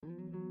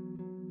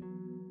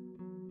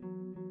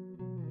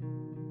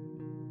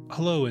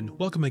Hello, and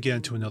welcome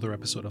again to another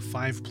episode of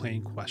Five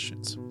Plain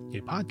Questions,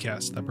 a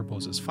podcast that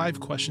proposes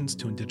 5 questions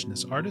to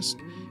Indigenous artists,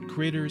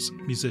 creators,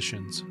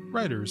 musicians,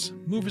 writers,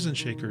 movers and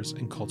shakers,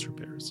 and culture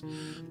bearers.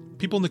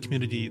 People in the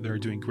community that are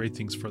doing great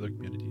things for their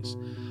communities.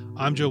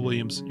 I'm Joe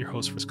Williams, your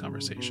host for this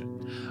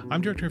conversation.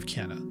 I'm director of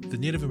CANA, the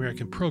Native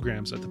American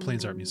programs at the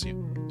Plains Art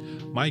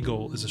Museum. My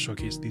goal is to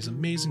showcase these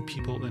amazing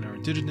people in our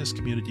Indigenous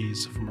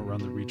communities from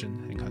around the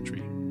region and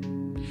country.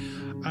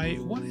 I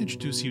want to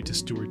introduce you to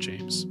Stuart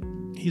James.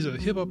 He's a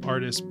hip-hop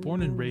artist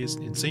born and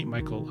raised in St.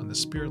 Michael on the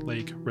Spirit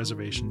Lake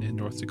Reservation in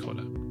North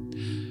Dakota.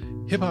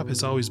 Hip-hop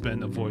has always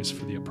been a voice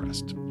for the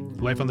oppressed.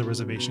 Life on the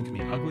reservation can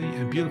be ugly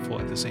and beautiful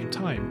at the same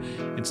time,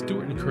 and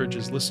Stuart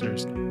encourages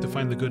listeners to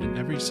find the good in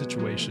every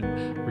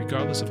situation,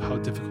 regardless of how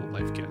difficult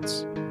life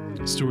gets.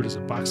 Stuart is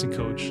a boxing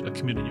coach, a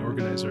community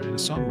organizer, and a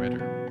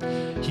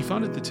songwriter. He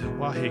founded the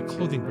Tewahe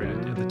clothing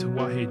brand and the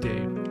Tewahe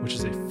Day, which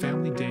is a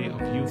family day of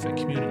youth and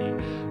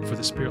community for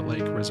the Spirit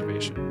Lake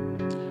Reservation.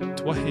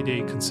 Tewahe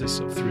Day consists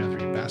of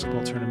 3-on-3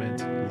 basketball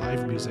tournament,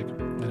 live music,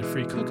 and a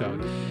free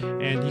cookout,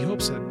 and he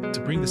hopes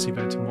to bring this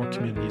event to more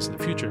communities in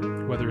the future,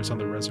 whether it's on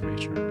the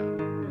reservation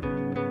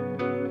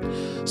or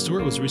not.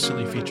 Stuart was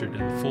recently featured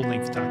in a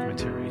full-length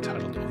documentary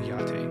titled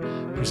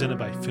Oyate, presented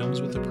by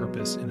Films with a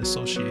Purpose in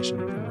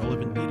association with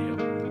Relevant Media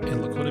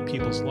and Lakota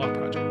People's Law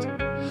Project.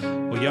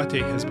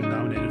 Oyate has been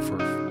nominated for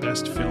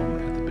Best Film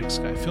at the Big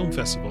Sky Film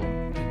Festival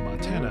in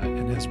Montana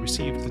and has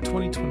received the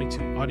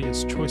 2022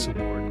 Audience Choice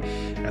Award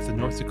at the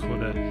North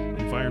Dakota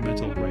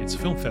Environmental Rights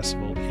Film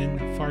Festival in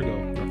Fargo,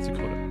 North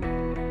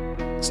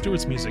Dakota.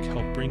 Stuart's music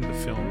helped bring the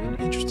film an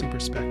interesting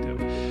perspective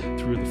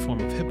through the form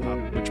of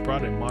hip-hop, which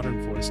brought a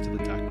modern voice to the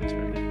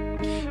documentary.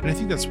 And I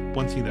think that's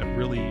one thing that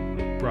really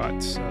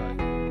brought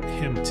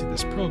him to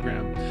this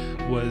program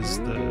was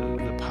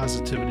the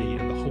positivity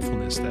and the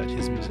hopefulness that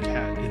his music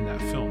had in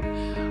that film.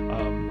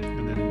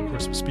 And then, of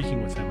course,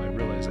 speaking with him, I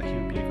realized that he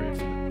would be a great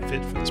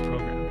fit for this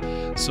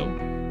program. So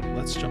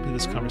let's jump into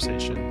this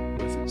conversation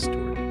with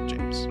Stuart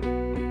James.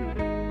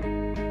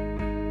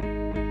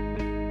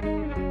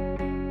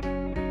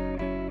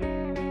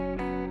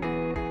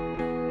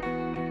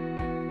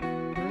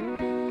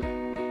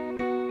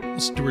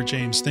 Stuart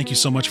James, thank you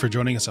so much for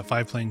joining us at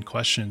Five Plain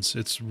Questions.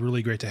 It's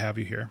really great to have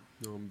you here.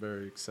 No, I'm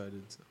very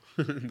excited. So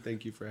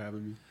thank you for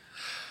having me.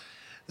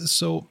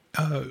 So,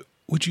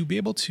 would you be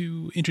able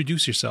to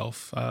introduce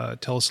yourself?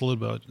 Tell us a little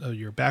about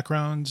your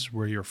background,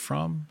 where you're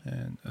from,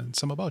 and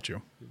some about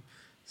you.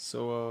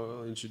 So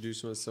I'll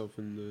introduce myself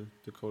in the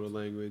Dakota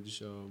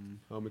language. I'm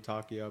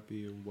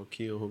Matakiapi and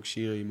Wakia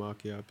Hokshia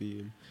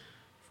Imakiapi. I'm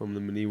from the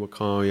Maniwakan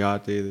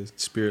Oyate, the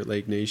Spirit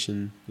Lake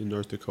Nation in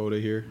North Dakota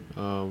here.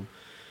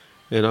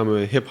 And I'm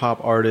a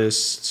hip-hop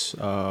artist,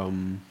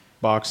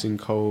 boxing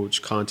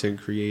coach,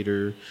 content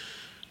creator,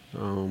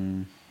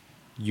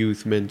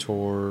 youth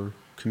mentor,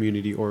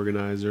 community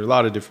organizer, a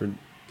lot of different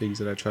things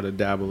that I try to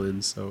dabble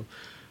in. So,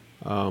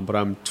 but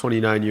I'm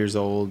 29 years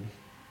old,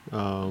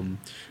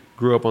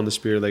 grew up on the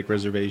Spirit Lake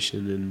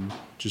Reservation, and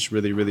just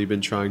really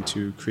been trying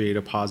to create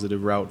a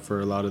positive route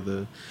for a lot of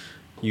the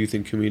youth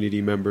and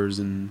community members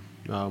and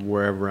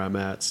wherever I'm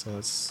at. So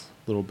that's a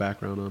little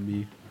background on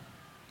me.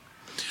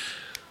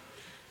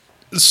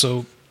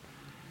 So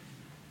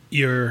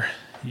your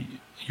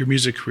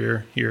music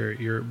career,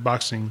 your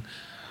boxing,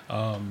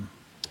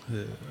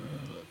 the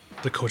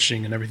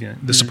coaching and everything,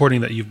 the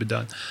supporting that you've been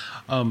done.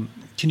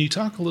 Can you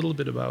talk a little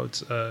bit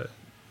about,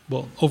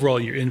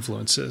 overall your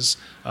influences?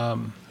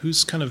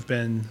 Who's kind of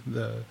been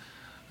the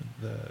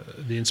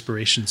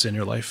inspirations in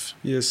your life?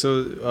 Yeah,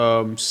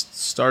 so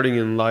starting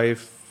in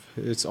life,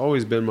 it's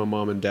always been my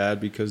mom and dad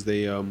because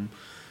they,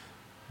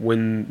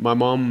 when my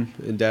mom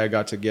and dad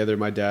got together,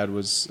 my dad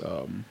was,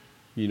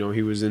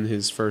 he was in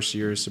his first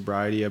year of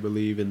sobriety, I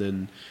believe, and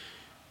then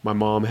my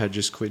mom had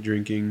just quit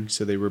drinking,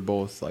 so they were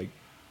both like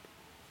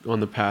on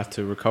the path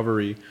to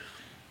recovery.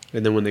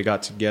 And then when they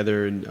got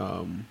together and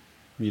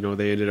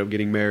they ended up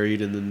getting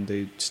married, and then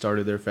they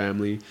started their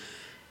family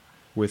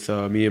with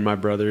me and my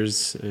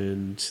brothers,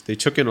 and they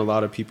took in a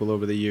lot of people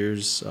over the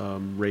years,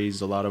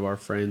 raised a lot of our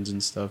friends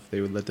and stuff.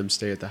 They would let them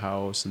stay at the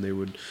house and they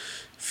would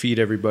feed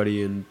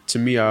everybody. And to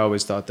me, I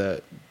always thought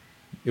that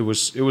it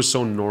was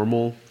so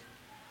normal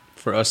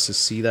for us to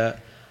see that.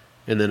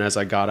 And then as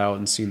I got out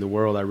and seen the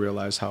world, I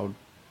realized how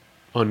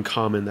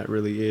uncommon that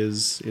really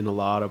is in a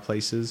lot of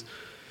places.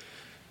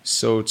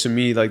 So to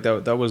me, like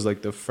that was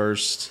like the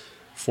first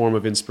form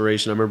of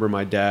inspiration. I remember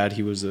my dad,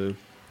 he was a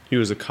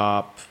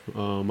cop.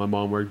 My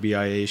mom worked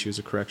BIA, she was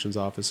a corrections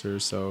officer.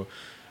 So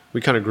we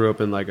kind of grew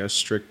up in like a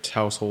strict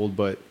household,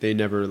 but they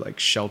never like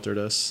sheltered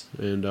us.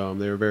 And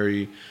they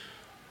were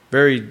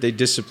they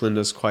disciplined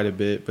us quite a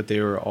bit, but they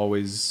were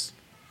always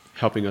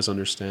helping us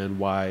understand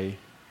why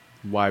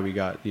we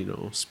got,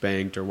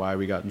 spanked or why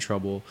we got in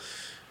trouble.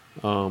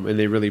 And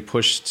they really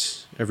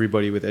pushed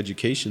everybody with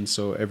education.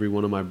 So every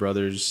one of my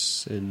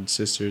brothers and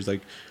sisters,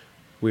 like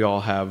we all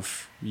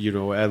have,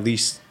 at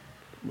least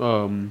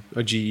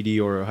a GED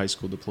or a high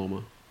school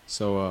diploma.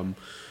 So,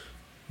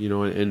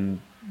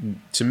 and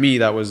to me,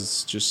 that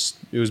was just,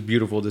 it was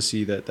beautiful to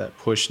see that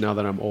push. Now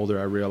that I'm older,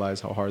 I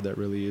realize how hard that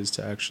really is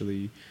to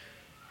actually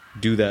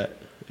do that.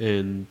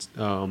 And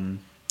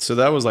so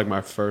that was like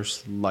my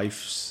first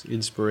life's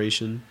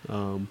inspiration.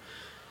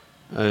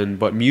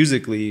 But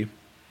musically,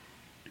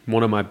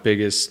 one of my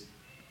biggest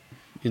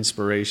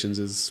inspirations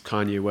is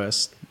Kanye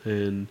West.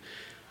 And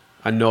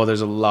I know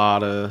there's a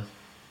lot of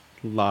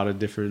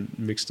different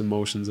mixed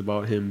emotions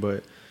about him,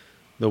 but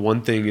the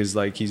one thing is,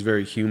 like, he's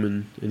very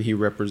human, and he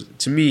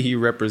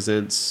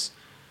represents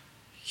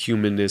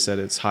humanness at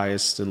its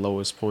highest and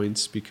lowest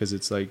points, because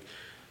it's like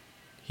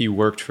he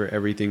worked for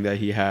everything that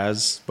he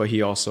has, but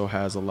he also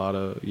has a lot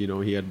of,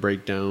 he had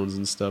breakdowns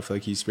and stuff.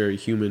 Like, he's very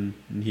human,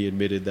 and he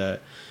admitted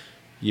that,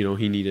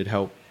 he needed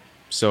help.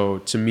 So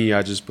to me,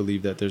 I just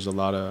believe that there's a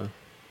lot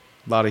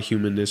of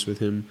humanness with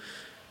him.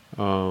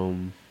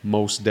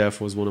 Mos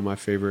Def was one of my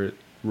favorite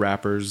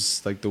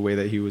rappers, like the way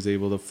that he was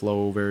able to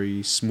flow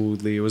very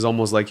smoothly. It was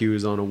almost like he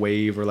was on a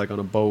wave or like on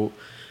a boat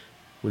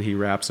when he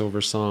raps over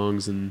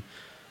songs. And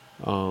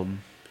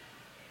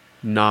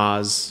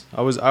Nas, I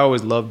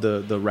always loved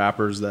the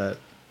rappers that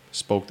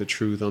spoke the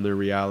truth on their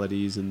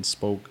realities and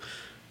spoke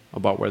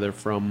about where they're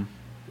from.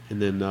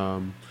 And then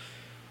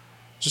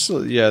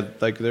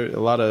like there a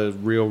lot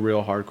of real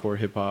hardcore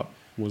hip hop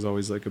was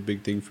always like a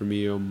big thing for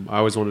me. I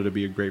always wanted to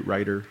be a great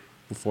writer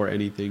before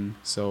anything,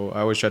 so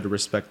I always tried to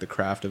respect the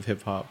craft of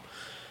hip hop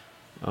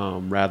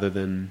rather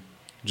than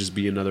just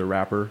be another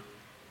rapper.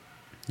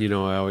 I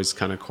always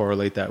kind of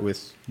correlate that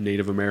with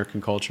Native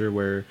American culture,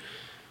 where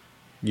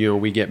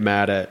we get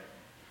mad at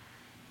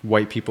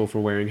white people for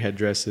wearing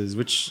headdresses,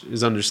 which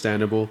is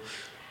understandable,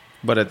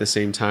 but at the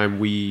same time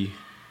we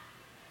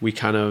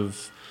kind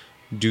of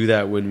do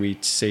that when we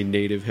say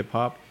native hip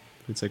hop.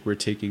 It's like we're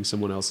taking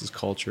someone else's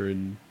culture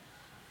and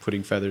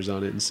putting feathers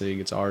on it and saying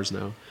it's ours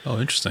now. Oh,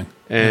 interesting.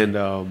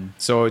 And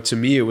so to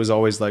me, it was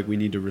always like, we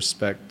need to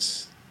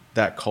respect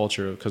that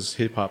culture, because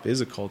hip hop is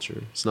a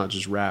culture. It's not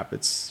just rap.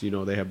 It's,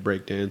 they have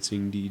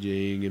breakdancing,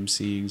 DJing,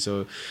 MCing.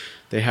 So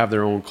they have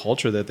their own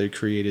culture that they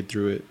created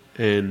through it.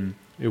 And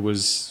it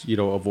was,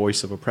 a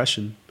voice of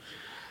oppression.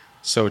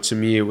 So to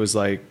me, it was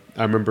like,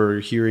 I remember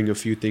hearing a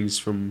few things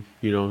from,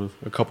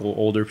 a couple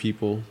older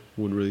people,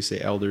 wouldn't really say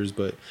elders,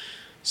 but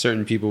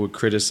certain people would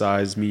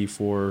criticize me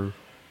for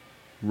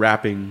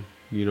rapping,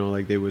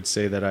 like they would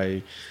say that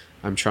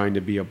I'm trying to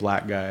be a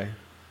black guy.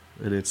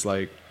 And it's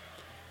like,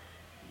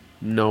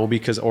 no,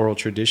 because oral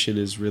tradition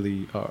is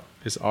really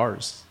is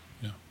ours.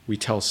 Yeah. We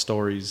tell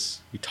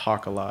stories, we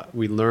talk a lot,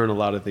 we learn a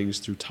lot of things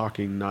through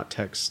talking, not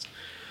text.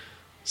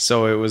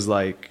 So it was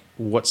like,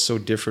 what's so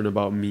different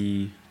about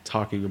me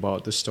talking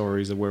about the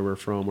stories of where we're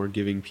from, or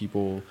giving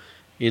people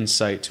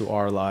insight to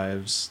our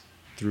lives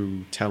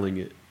through telling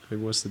it? Like,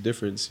 what's the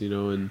difference,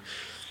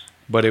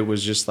 but it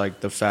was just like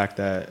the fact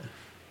that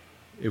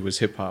it was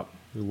hip hop.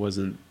 It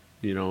wasn't,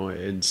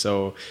 and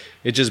so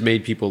it just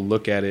made people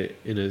look at it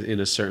in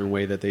a certain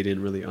way that they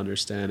didn't really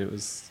understand. It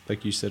was,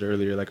 like you said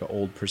earlier, like an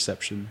old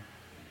perception.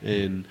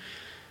 And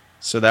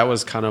so that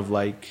was kind of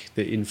like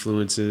the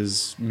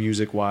influences,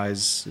 music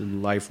wise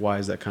and life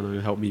wise, that kind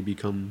of helped me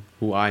become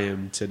who I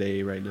am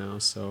today right now.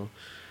 So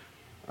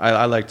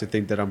I like to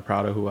think that I'm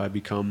proud of who I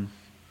become,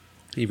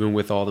 even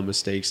with all the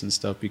mistakes and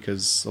stuff,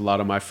 because a lot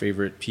of my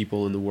favorite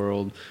people in the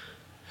world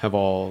have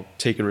all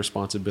taken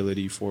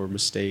responsibility for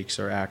mistakes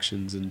or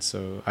actions, and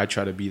so I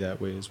try to be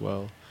that way as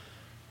well.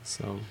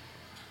 So,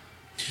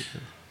 yeah.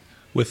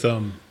 With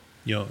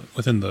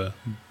within the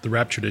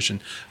rap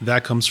tradition,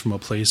 that comes from a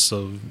place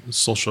of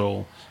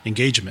social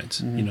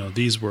engagement. Mm-hmm.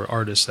 These were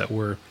artists that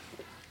were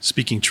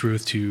speaking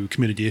truth to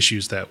community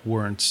issues that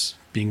weren't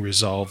being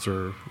resolved,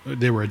 or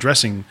they were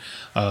addressing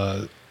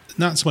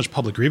not so much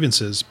public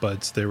grievances,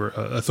 but they were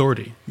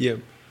authority. Yeah.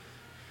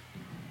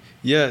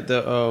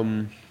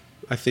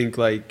 I think,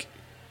 like,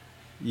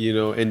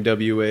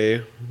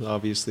 NWA,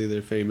 obviously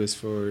they're famous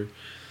for,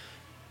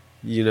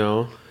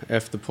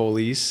 F the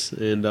police,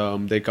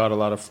 and they got a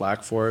lot of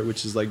flack for it,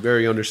 which is like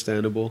very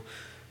understandable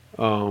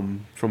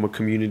from a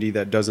community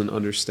that doesn't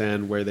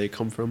understand where they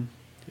come from.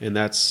 And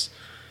that's,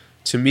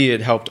 to me,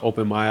 it helped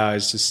open my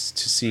eyes to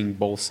seeing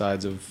both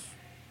sides of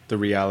the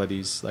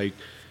realities. Like,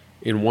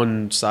 in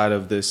one side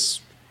of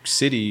this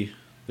city,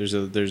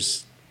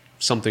 there's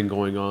something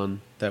going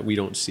on that we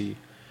don't see.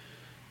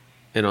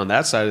 And on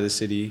that side of the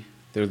city,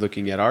 they're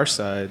looking at our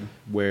side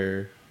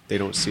where they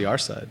don't see our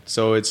side.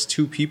 So it's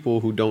two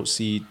people who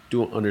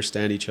don't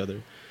understand each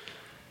other.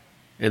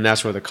 And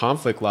that's where the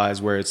conflict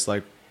lies, where it's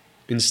like,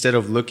 instead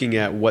of looking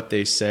at what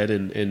they said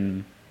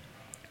and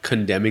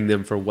condemning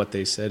them for what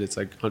they said, it's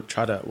like,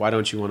 why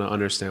don't you want to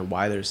understand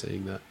why they're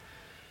saying that?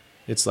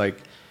 It's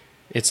like,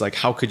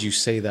 how could you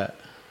say that?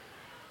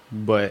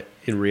 But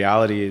in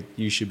reality,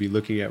 you should be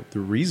looking at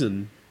the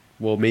reason.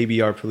 Well, maybe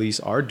our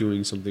police are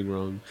doing something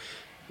wrong.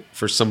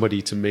 For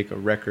somebody to make a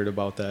record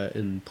about that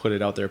and put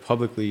it out there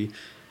publicly,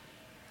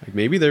 like,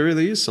 maybe there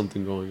really is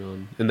something going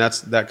on. And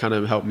that kind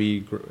of helped me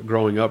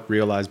growing up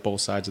realize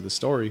both sides of the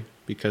story,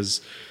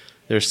 because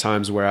there's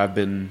times where I've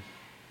been,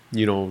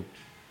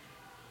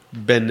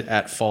 been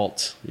at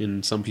fault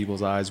in some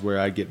people's eyes, where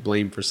I get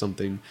blamed for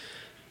something,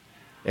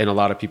 and a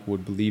lot of people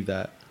would believe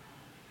that,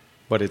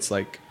 but it's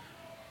like,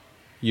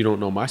 you don't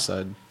know my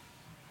side.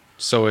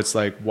 So it's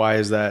like, why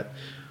is that?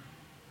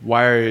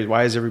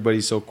 Why is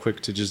everybody so quick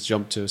to just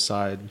jump to a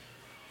side?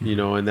 You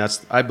know, and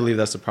I believe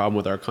that's the problem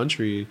with our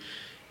country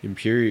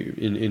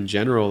in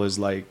general, is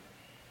like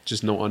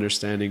just no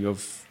understanding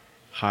of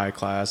high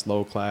class,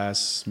 low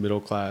class,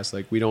 middle class.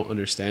 Like, we don't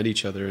understand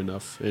each other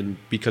enough, and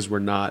because we're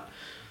not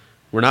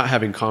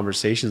having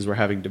conversations, we're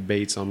having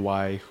debates on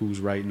who's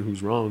right and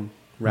who's wrong,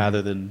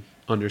 rather than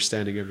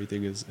understanding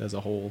everything as a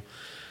whole.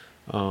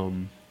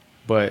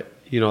 But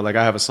you know, like,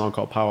 I have a song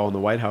called Powwow in the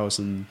White House,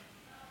 and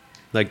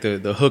like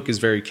the hook is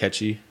very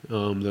catchy.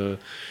 The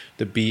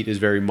beat is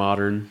very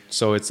modern.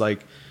 So it's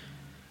like,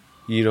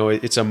 you know,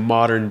 it's a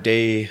modern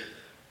day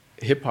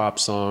hip hop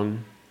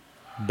song,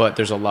 but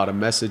there's a lot of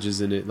messages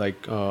in it.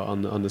 Like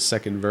on the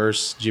second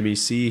verse, Jimmy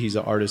C, he's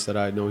an artist that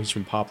I know. He's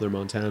from Poplar,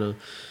 Montana.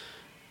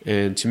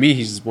 And to me,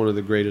 he's one of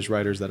the greatest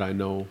writers that I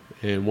know.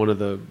 And one of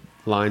the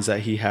lines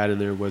that he had in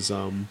there was,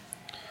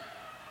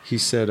 he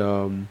said,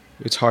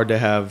 it's hard to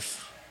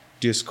have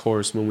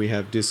discourse when we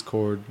have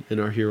discord, and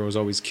our heroes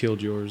always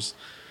killed yours.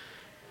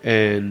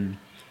 And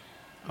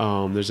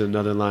there's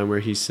another line where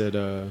he said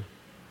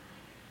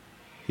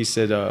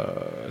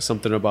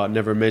something about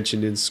never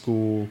mentioned in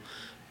school.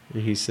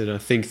 And he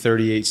said, think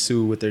 38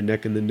 Sioux with their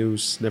neck in the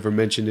noose, never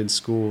mentioned in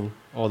school,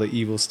 all the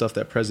evil stuff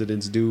that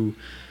presidents do.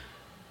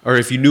 Or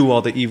if you knew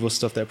all the evil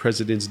stuff that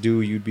presidents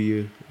do, you'd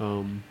be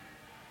an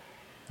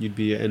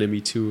enemy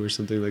too, or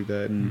something like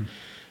that. And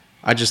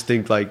I just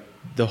think like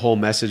the whole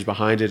message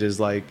behind it is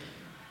like,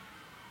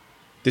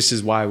 this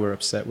is why we're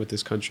upset with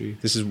this country.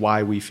 This is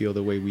why we feel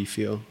the way we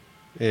feel.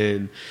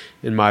 And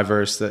in my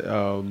verse that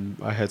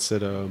I had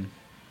said,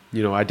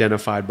 you know,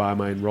 identified by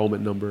my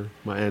enrollment number,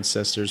 my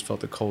ancestors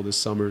felt the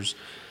coldest summers.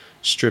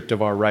 Stripped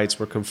of our rights,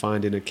 we're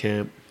confined in a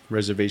camp.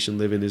 Reservation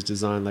living is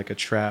designed like a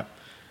trap.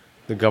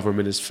 The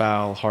government is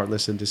foul,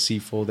 heartless, and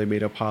deceitful. They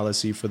made a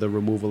policy for the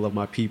removal of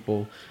my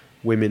people.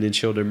 Women and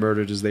children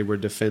murdered as they were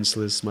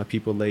defenseless. My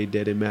people lay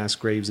dead in mass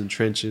graves and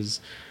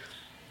trenches.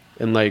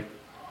 And like,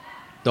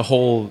 the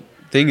whole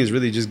thing is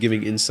really just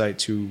giving insight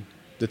to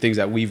the things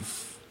that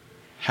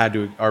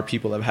our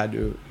people have had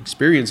to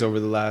experience over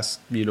the last,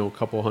 you know,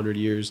 couple hundred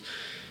years.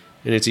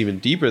 And it's even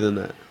deeper than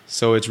that.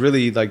 So it's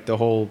really like the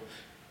whole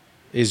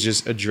is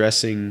just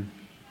addressing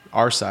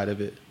our side of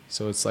it.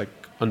 So it's like,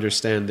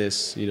 understand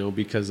this, you know,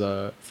 because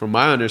from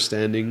my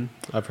understanding,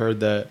 I've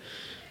heard that,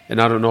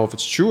 and I don't know if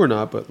it's true or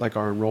not, but like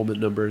our enrollment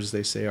numbers,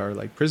 they say are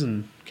like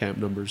prison camp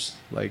numbers.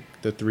 Like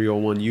the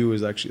 301U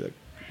is actually like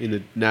in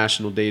the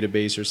national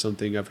database or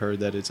something. I've heard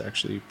that it's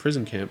actually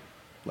prison camp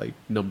like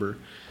number.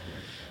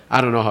 I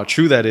don't know how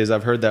true that is.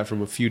 I've heard that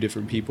from a few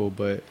different people,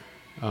 but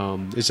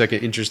it's like an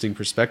interesting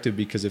perspective,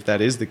 because if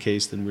that is the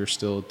case, then we're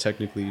still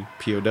technically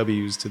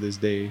POWs to this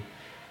day.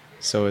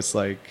 So it's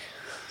like,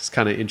 it's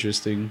kind of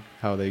interesting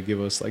how they give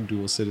us like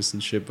dual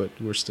citizenship, but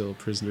we're still a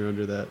prisoner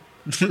under that.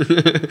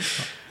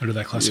 Under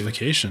that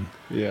classification.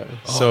 Yeah.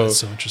 Oh, so that's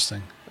so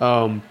interesting.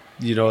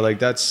 You know, like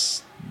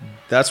that's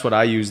what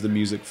I use the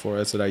music for.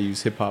 That's what I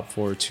use hip hop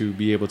for, to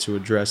be able to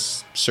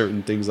address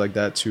certain things like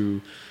that,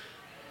 to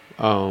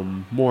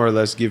more or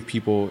less give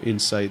people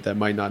insight that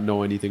might not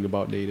know anything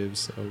about natives.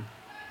 So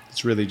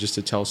it's really just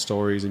to tell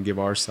stories and give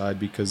our side,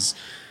 because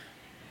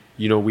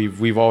you know,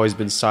 we've always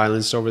been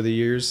silenced over the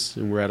years,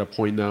 and we're at a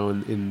point now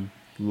in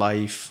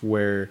life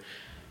where,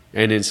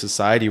 and in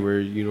society where,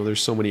 you know,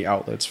 there's so many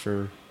outlets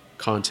for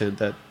content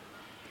that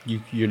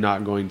you're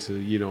not going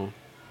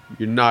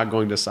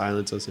to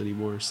silence us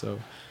anymore. So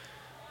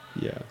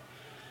yeah.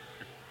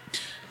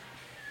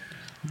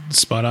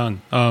 Spot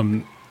on.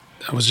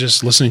 I was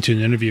just listening to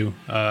an interview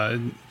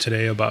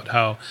today about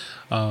how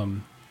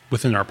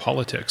within our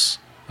politics,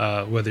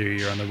 whether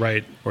you're on the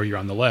right or you're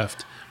on the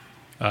left,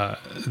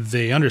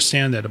 they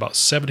understand that about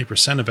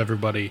 70% of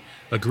everybody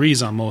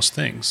agrees on most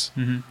things.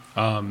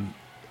 Mm-hmm.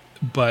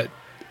 But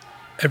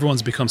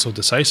everyone's become so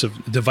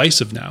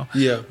divisive now,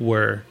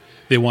 where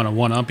they want to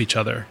one-up each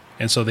other.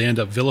 And so they end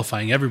up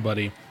vilifying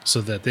everybody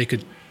so that they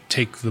could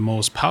take the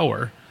most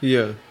power.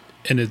 Yeah.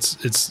 And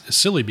it's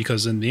silly,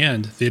 because in the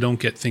end, they don't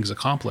get things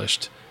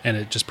accomplished, and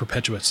it just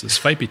perpetuates this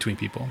fight between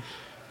people.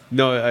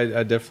 No,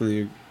 I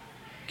definitely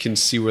can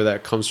see where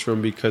that comes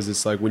from, because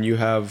it's like when you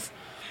have,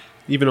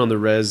 even on the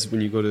res, when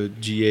you go to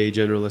GA,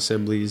 General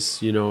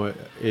Assemblies, you know,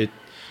 it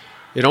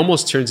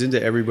almost turns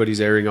into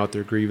everybody's airing out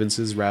their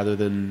grievances rather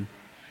than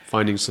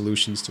finding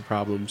solutions to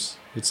problems.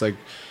 It's like,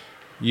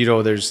 you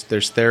know, there's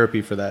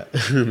therapy for that.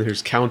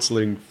 There's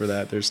counseling for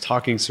that. There's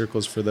talking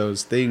circles for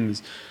those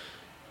things.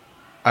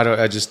 I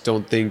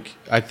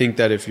think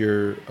that if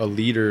you're a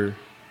leader,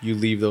 you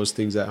leave those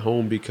things at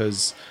home,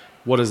 because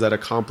what does that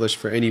accomplish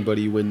for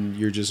anybody when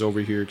you're just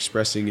over here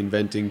expressing and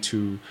venting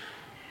to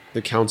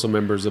the council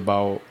members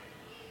about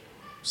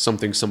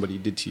something somebody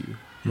did to you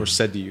or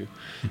said to you?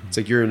 Mm-hmm. It's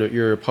like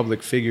you're a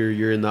public figure.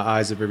 You're in the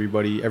eyes of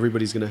everybody.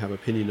 Everybody's going to have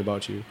opinion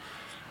about you.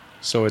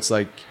 So it's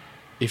like,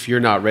 if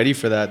you're not ready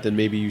for that, then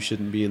maybe you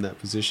shouldn't be in that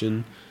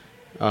position.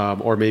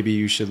 or maybe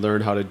you should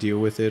learn how to deal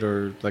with it,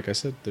 or like I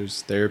said,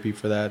 there's therapy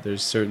for that.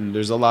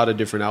 There's a lot of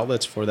different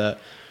outlets for that.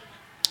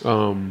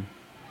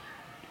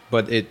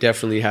 But it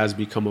definitely has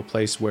become a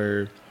place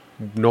where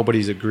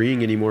nobody's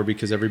agreeing anymore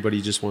because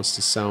everybody just wants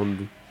to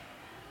sound.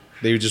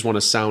 They just want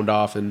to sound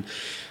off, and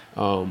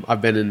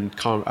I've been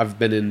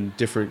in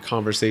different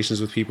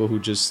conversations with people who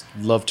just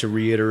love to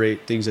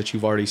reiterate things that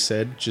you've already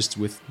said, just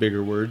with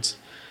bigger words,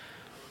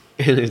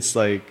 and it's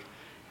like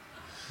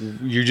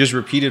you just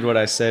repeated what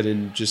I said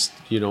in just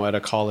at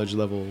a college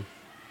level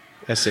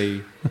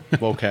essay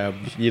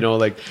vocab,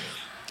 like,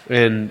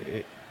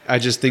 and I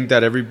just think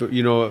that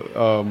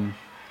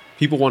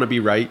people want to be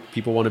right,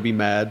 people want to be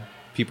mad,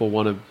 people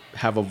want to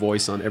have a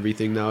voice on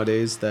everything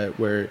nowadays. That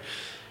where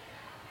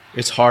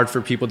it's hard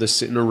for people to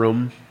sit in a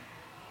room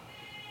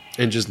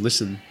and just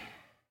listen.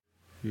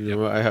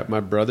 My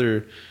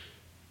brother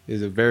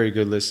is a very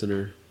good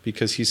listener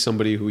because he's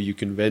somebody who you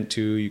can vent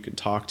to, you can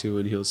talk to,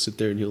 and he'll sit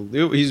there and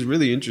he's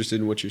really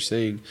interested in what you're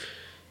saying,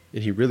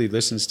 and he really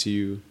listens to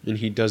you, and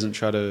he doesn't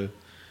try to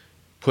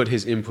put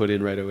his input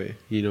in right away.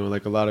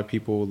 Like a lot of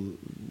people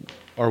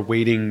are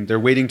waiting, they're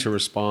waiting to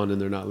respond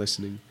and they're not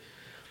listening.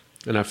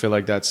 And I feel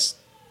like that's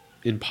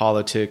in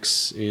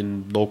politics,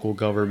 in local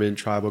government,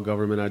 tribal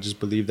government. I just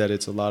believe that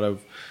it's a lot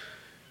of,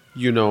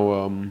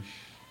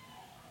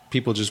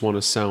 people just want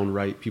to sound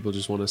right. People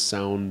just want to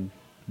sound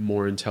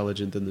more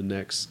intelligent than the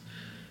next.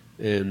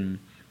 And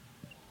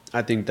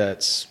I think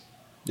that's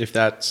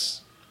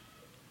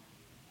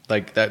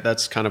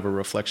kind of a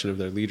reflection of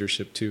their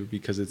leadership too,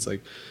 because it's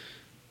like,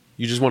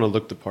 you just want to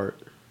look the part.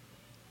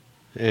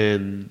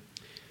 And,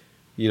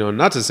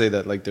 not to say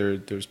that like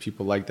there's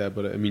people like that,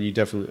 but I mean,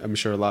 I'm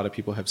sure a lot of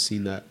people have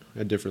seen that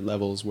at different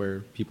levels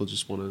where people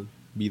just want to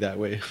be that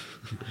way.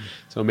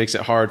 So it makes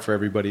it hard for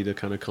everybody to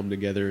kind of come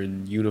together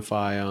and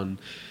unify on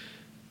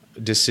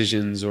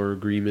decisions or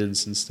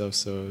agreements and stuff.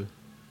 So,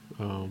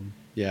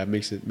 it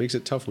makes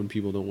it tough when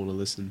people don't want to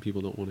listen.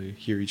 People don't want to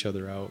hear each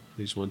other out.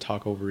 They just want to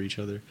talk over each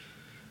other.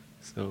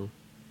 So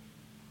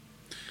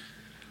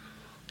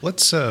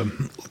let's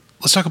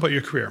talk about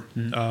your career.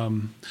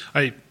 Mm-hmm.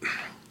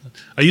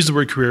 I use the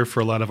word career for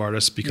a lot of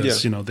artists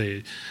because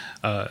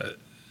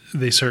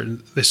they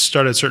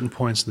start at certain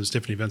points and there's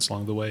different events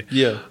along the way.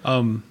 Yeah.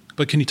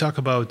 But can you talk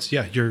about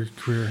your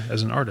career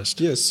as an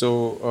artist? Yeah.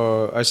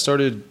 So I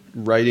started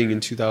writing in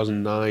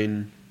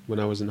 2009 when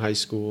I was in high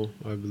school.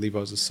 I believe I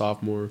was a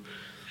sophomore,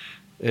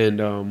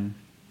 and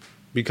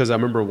because I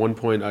remember at one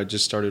point I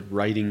just started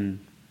writing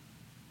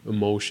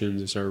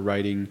emotions. I started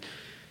writing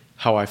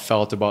how I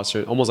felt about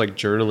certain, almost like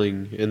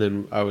journaling. And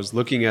then I was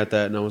looking at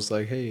that and I was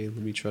like, hey, let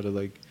me try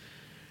to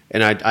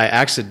and I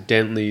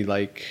accidentally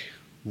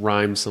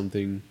rhymed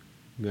something.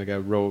 Like I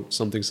wrote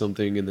something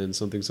and then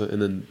something,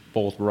 and then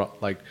both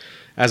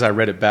as I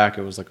read it back,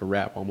 it was like a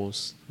rap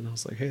almost. And I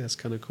was like, hey, that's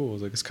kind of cool. I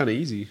was like, it's kind of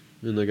easy.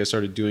 And I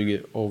started doing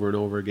it over and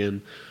over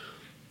again.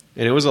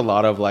 And it was a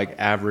lot of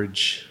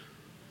average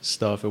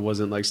stuff. It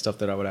wasn't stuff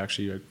that I would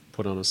actually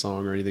put on a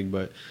song or anything,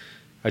 but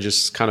I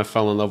just kind of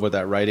fell in love with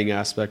that writing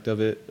aspect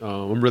of it.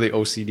 I'm really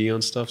OCD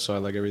on stuff, so I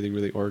like everything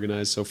really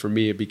organized. So for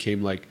me, it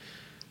became a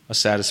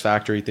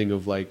satisfactory thing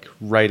of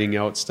writing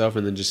out stuff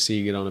and then just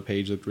seeing it on a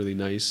page looked really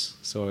nice.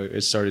 So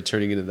it started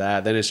turning into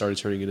that. Then it started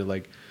turning into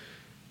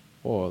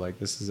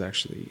this is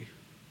actually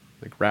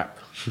rap.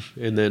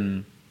 And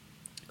then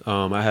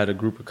I had a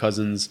group of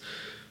cousins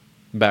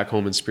back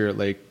home in Spirit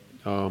Lake.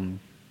 I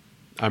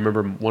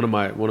remember one of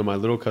my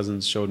little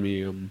cousins showed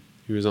me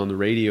he was on the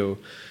radio.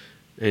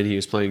 And he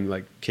was playing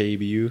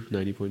KBU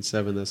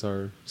 90.7. That's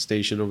our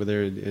station over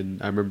there.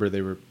 And I remember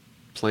they were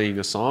playing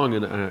a song,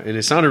 and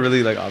it sounded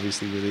really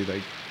obviously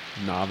really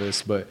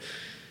novice. But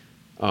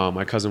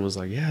my cousin was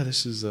like, "Yeah,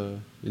 this is,"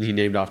 and he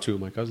named off two of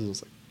my cousins. I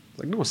was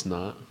like, "No, it's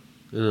not."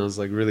 And I was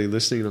really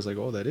listening, and I was like,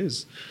 "Oh, that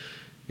is."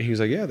 And he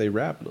was like, "Yeah, they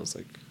rap." And I was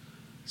like,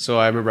 so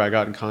I remember I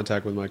got in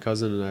contact with my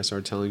cousin, and I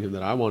started telling him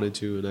that I wanted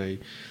to, and I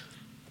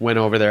went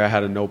over there. I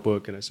had a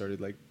notebook, and I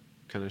started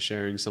kind of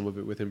sharing some of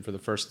it with him for the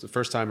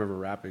first time ever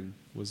rapping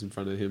was in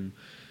front of him.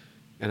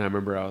 And I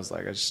remember I was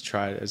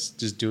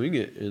just doing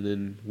it. And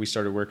then we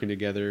started working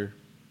together,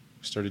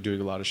 started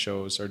doing a lot of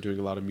shows, started doing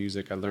a lot of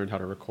music. I learned how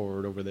to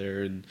record over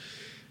there. And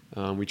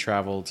we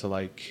traveled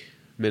to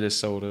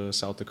Minnesota,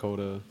 South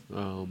Dakota,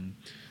 and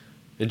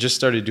just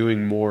started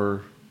doing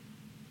more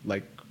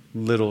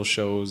little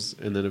shows.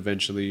 And then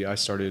eventually I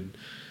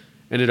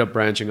ended up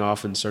branching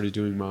off and started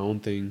doing my own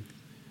thing.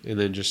 And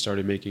then just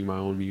started making my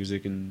own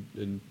music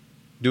and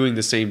doing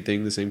the same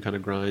thing, the same kind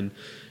of grind,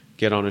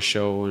 get on a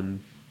show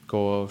and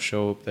go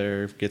show up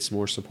there, get some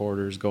more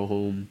supporters, go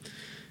home.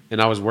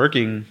 And I was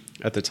working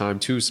at the time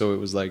too, so it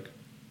was I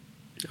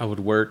would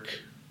work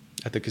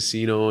at the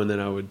casino and then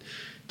I would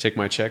take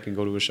my check and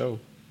go to a show.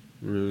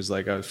 And it was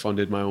I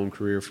funded my own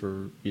career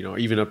for,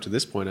 even up to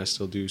this point I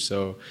still do.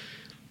 So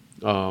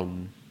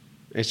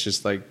it's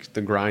just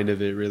the grind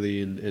of it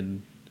really,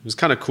 and it was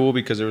kind of cool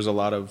because there was a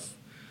lot of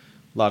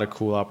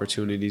cool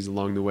opportunities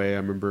along the way. I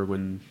remember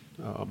when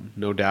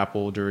No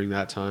Dapple, during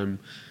that time,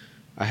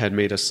 I had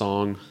made a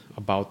song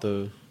about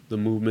the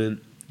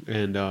movement,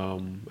 and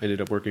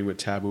ended up working with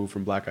Taboo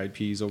from Black Eyed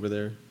Peas over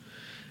there.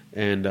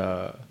 And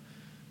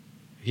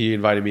he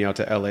invited me out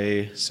to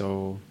LA.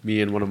 So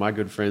me and one of my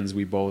good friends,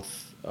 we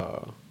both,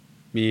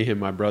 me, him,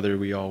 my brother,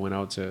 we all went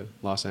out to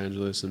Los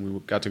Angeles, and we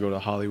got to go to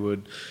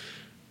Hollywood.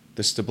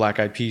 This is the Black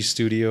Eyed Peas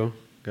studio.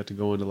 Got to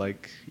go into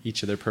like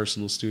each of their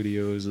personal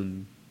studios,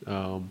 and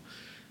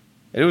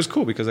it was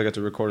cool because I got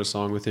to record a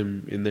song with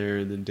him in there,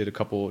 and then did a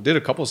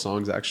couple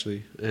songs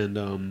actually.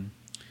 And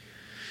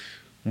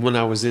when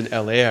I was in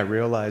LA, I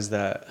realized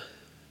that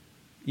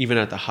even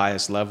at the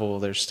highest level,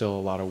 there's still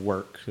a lot of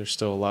work. There's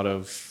still a lot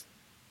of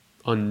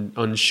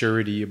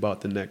unsurety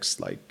about the next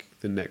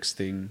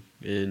thing,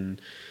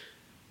 and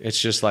it's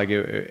just like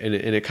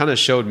it kind of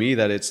showed me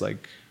that it's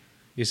like,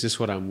 is this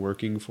what I'm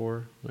working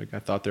for? Like, I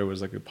thought there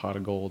was like a pot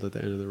of gold at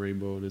the end of the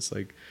rainbow, and it's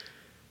like,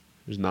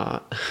 there's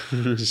not.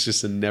 It's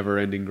just a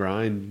never-ending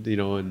grind, you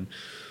know. And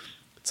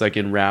it's like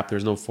in rap,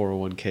 there's no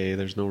 401k,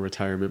 there's no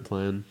retirement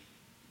plan.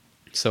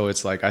 So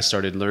it's like I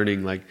started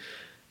learning, like,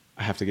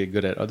 I have to get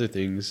good at other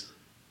things.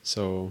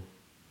 So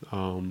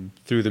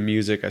through the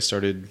music, I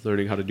started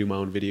learning how to do my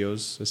own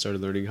videos. I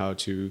started learning how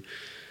to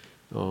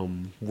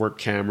work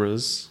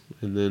cameras,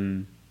 and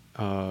then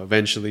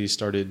eventually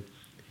started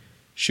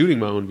shooting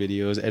my own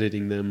videos,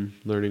 editing them,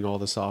 learning all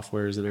the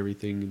softwares and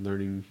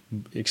everything,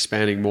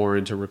 expanding more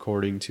into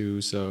recording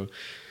too. So,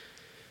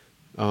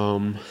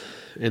 and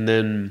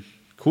then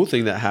cool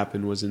thing that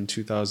happened was in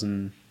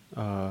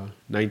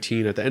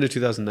 2019, at the end of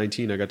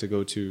 2019, I got to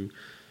go to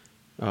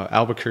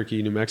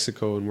Albuquerque, New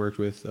Mexico, and worked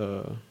with,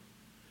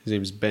 his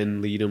name's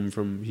Ben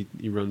Leadham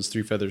he runs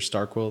Three Feathers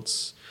Star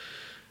Quilts.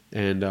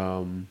 And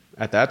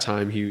at that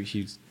time,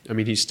 he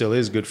still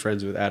is good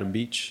friends with Adam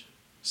Beach.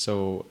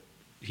 So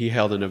he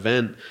held an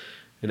event,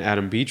 and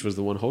Adam Beach was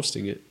the one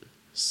hosting it.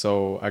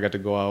 So I got to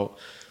go out,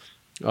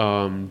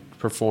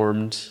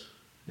 performed,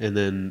 and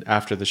then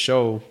after the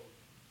show,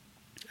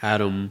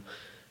 Adam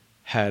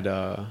had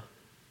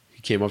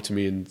he came up to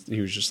me, and he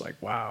was just like,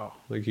 wow.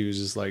 Like, he was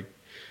just like,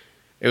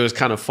 it was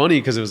kind of funny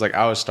because it was like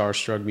I was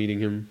starstruck meeting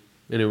him.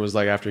 And it was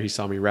like after he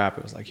saw me rap,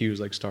 it was like he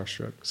was like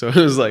starstruck. So it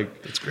was like,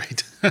 it's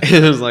great.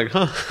 It was like,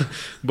 huh.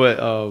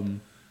 But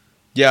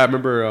yeah, I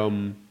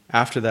remember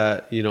after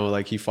that, you know,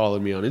 like he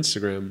followed me on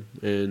Instagram,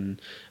 and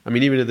I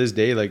mean, even to this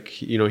day, like,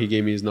 you know, he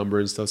gave me his number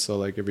and stuff. So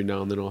like every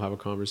now and then I'll have a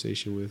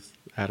conversation with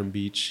Adam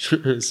Beach.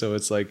 So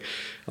it's like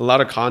a lot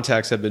of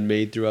contacts have been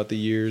made throughout the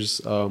years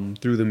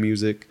through the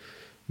music,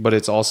 but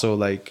it's also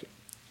like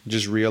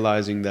just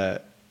realizing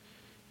that,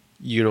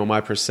 you know, my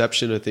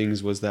perception of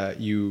things was that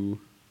you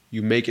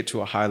make it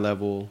to a high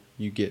level,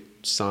 you get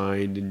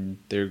signed, and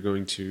they're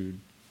going to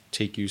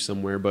take you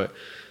somewhere. But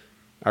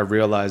I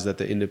realized that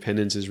the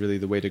independence is really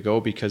the way to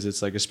go, because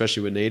it's like,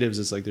 especially with natives,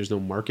 it's like there's no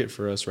market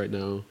for us right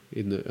now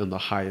on the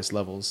highest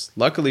levels.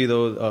 Luckily,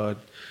 though,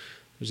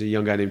 there's a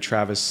young guy named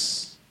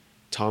Travis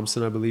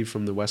Thompson, I believe,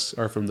 from the West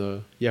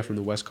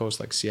Coast,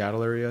 like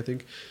Seattle area, I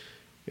think.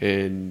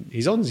 And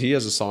he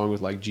has a song with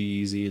like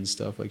G-Eazy and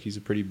stuff. Like, he's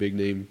a pretty big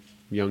name,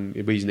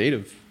 but he's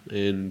native.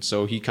 And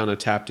so he kind of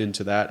tapped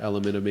into that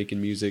element of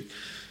making music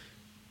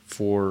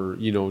for,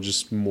 you know,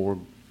 just more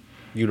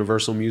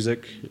universal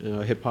music,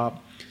 hip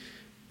hop.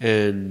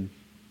 And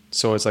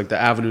so it's like the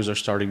avenues are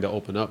starting to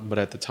open up. But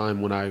at the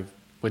time when I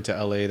went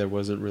to LA, there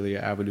wasn't really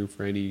an avenue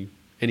for any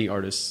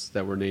artists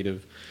that were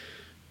native,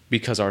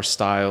 because our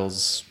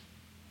styles,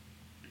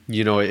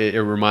 you know, it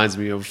reminds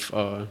me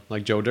of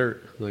like Joe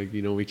Dirt. Like,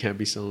 you know, we can't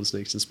be selling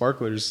snakes and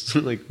sparklers.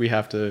 Like, we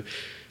have to,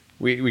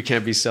 we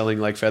can't be selling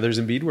like feathers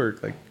and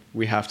beadwork. Like,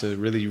 we have to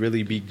really,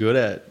 really be good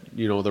at,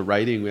 you know, the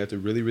writing. We have to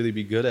really, really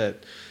be good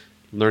at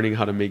learning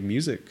how to make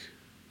music,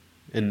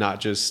 and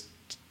not just,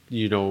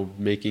 you know,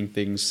 making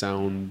things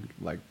sound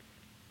like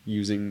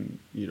using,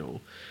 you know,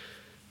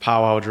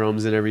 powwow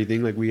drums and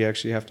everything. Like, we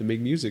actually have to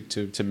make music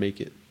to make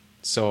it.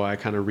 So I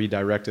kind of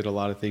redirected a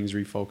lot of things,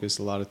 refocused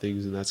a lot of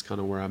things, and that's kind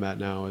of where I'm at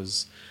now,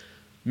 is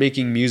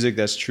making music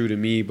that's true to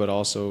me, but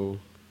also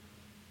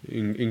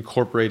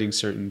incorporating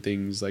certain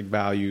things like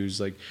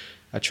values. Like,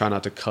 I try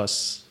not to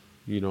cuss,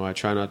 you know, I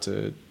try not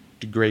to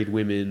degrade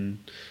women,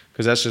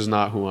 because that's just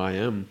not who I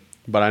am.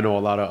 But I know a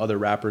lot of other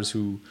rappers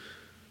who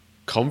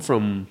come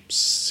from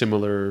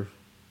similar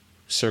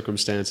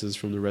circumstances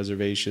from the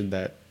reservation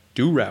that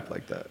do rap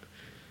like that.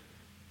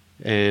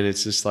 And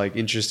it's just like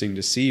interesting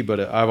to see, but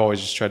I've always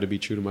just tried to be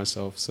true to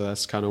myself. So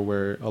that's kind of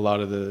where a lot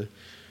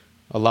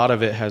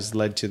of it has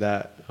led to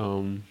that,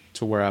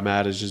 to where I'm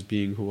at, is just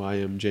being who I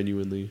am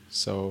genuinely.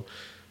 So,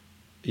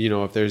 you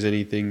know, if there's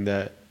anything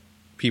that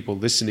people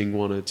listening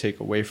want to take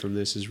away from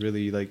this, is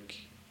really like,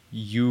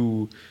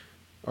 you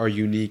are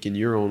unique in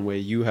your own way.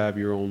 You have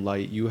your own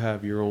light. You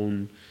have your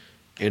own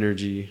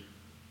energy.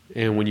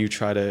 And when you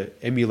try to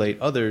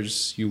emulate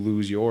others, you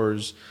lose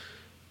yours.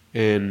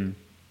 And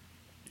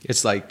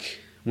it's like,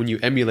 when you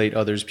emulate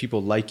others,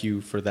 people like you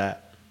for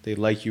that. They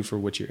like you for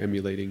what you're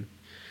emulating.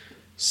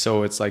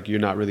 So it's like, you're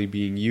not really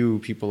being you.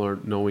 People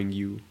aren't knowing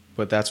you.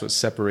 But that's what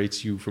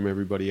separates you from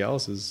everybody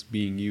else, is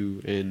being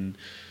you. And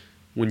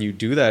when you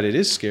do that, it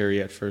is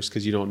scary at first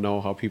because you don't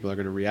know how people are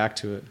going to react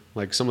to it.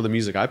 Like some of the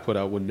music I put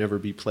out would never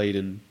be played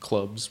in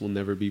clubs, will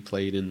never be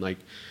played in like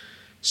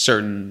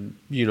certain,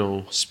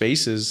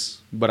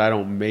 spaces, but I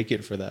don't make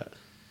it for that.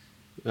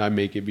 I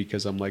make it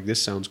because I'm like,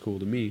 this sounds cool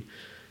to me.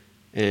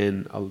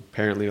 And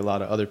apparently a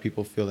lot of other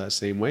people feel that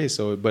same way.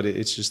 So, but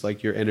it's just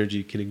like your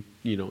energy can,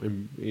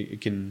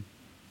 it can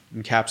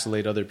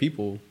encapsulate other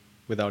people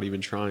without even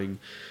trying.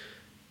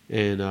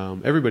 And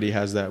everybody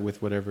has that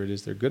with whatever it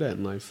is they're good at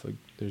in life. Like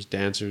there's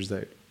dancers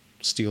that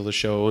steal the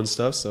show and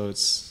stuff. So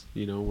it's,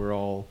 we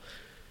all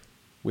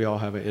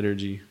have an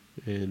energy.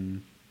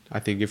 And I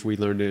think if we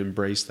learn to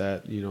embrace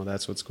that,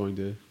 that's what's going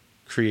to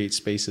create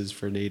spaces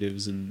for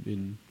natives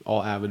in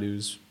all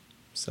avenues.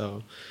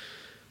 So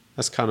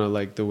that's kind of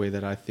like the way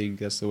that I think.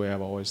 That's the way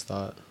I've always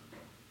thought.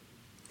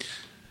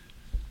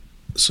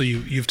 So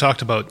you've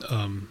talked about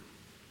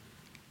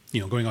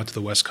going out to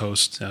the West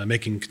Coast,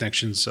 making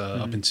connections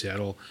up in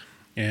Seattle,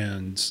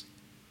 and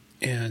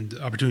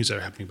opportunities that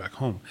are happening back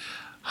home.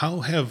 How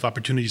have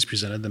opportunities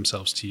presented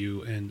themselves to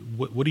you, and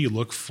what do you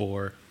look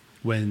for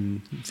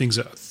when things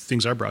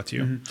are brought to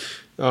you?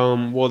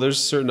 Well,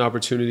 there's certain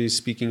opportunities,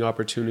 speaking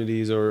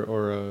opportunities,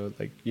 or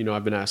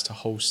I've been asked to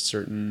host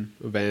certain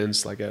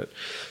events, like at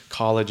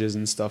colleges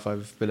and stuff.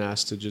 I've been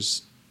asked to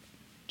just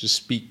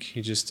speak,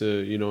 just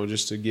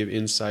to give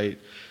insight,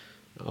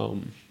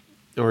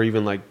 or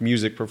even like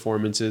music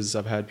performances.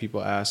 I've had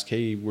people ask,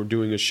 "Hey, we're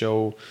doing a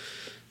show.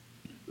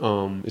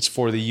 It's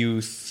for the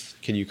youth.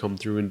 Can you come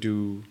through and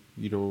do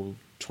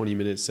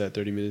 20-minute set,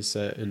 30-minute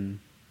set?" And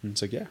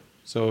it's like, yeah.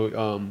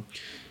 So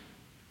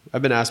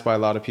I've been asked by a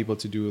lot of people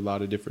to do a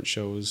lot of different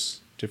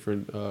shows,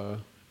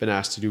 been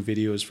asked to do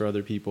videos for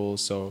other people.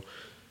 So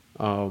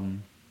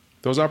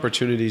those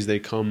opportunities, they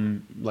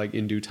come like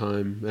in due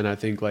time. And I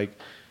think like,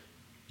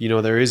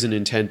 there is an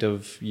intent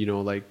of,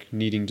 like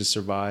needing to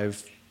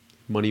survive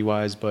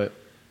money-wise. But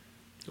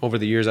over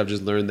the years, I've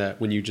just learned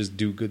that when you just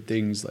do good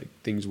things, like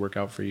things work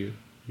out for you.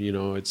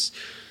 It's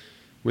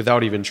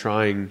without even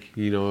trying,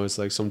 it's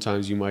like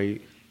sometimes you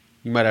might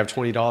have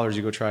 $20,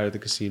 you go try it at the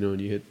casino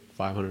and you hit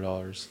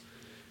 $500,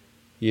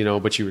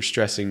 but you were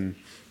stressing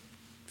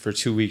for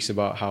 2 weeks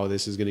about how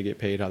this is going to get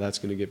paid, how that's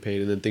going to get paid.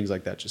 And then things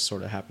like that just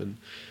sort of happen.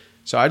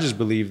 So I just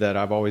believe that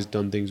I've always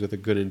done things with a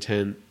good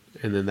intent,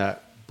 and then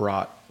that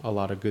brought a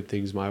lot of good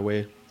things my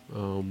way.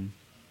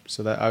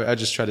 So that I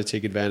just try to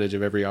take advantage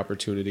of every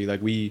opportunity.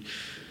 Like we,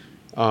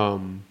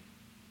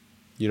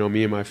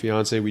 me and my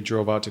fiance, we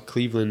drove out to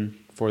Cleveland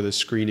for the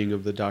screening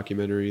of the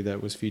documentary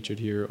that was featured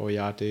here,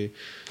 Oyate.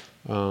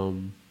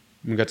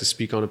 We got to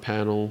speak on a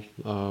panel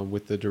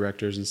with the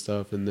directors and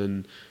stuff, and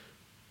then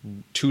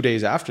 2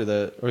 days after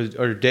that,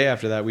 or a day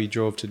after that, we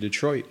drove to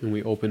Detroit and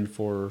we opened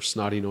for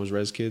Snotty Nose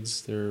Rez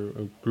Kids. They're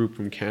a group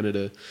from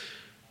Canada,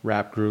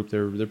 rap group.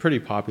 They're pretty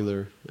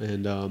popular,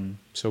 and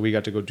so we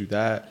got to go do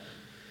that.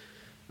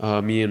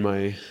 Me and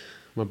my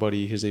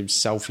buddy, his name's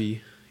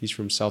Selfie. He's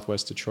from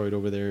Southwest Detroit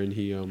over there, and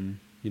he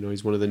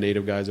he's one of the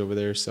native guys over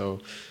there. So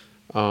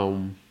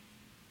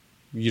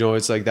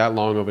it's like that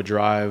long of a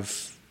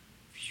drive.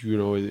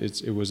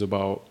 It was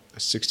about a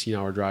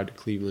 16-hour drive to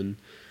Cleveland.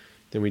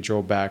 Then we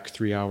drove back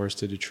 3 hours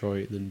to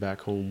Detroit and then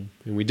back home.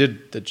 And we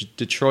did the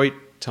Detroit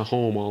to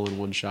home all in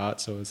one shot.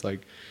 So it's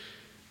like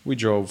we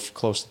drove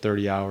close to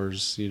 30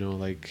 hours,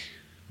 like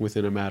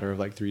within a matter of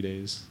like 3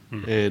 days.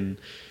 And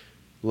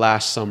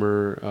last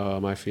summer,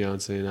 my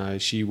fiance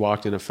and she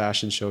walked in a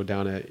fashion show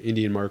down at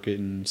Indian Market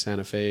in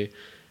Santa Fe.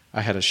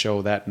 I had a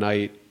show that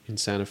night in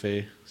Santa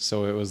Fe.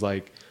 So it was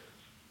like,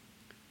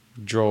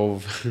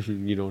 drove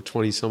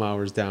 20 some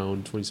hours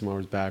down, 20 some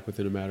hours back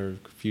within a matter of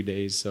a few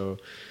days. So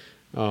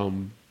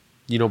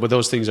but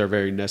those things are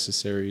very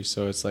necessary.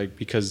 So it's like,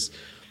 because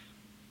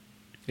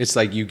it's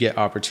like you get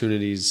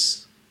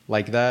opportunities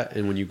like that,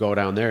 and when you go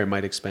down there, it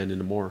might expand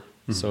into more.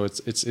 So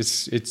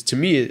it's to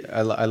me,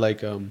 I like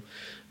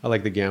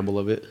the gamble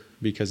of it,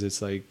 because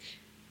it's like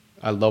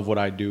I love what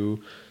I do.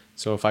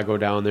 So if I go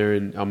down there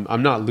and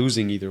I'm not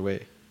losing either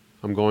way,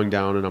 I'm going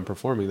down and I'm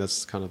performing.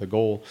 That's kind of the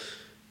goal.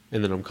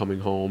 And then I'm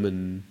coming home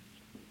and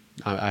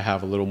I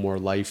have a little more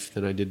life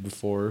than I did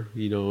before,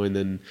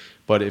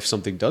 but if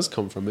something does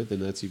come from it,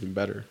 then that's even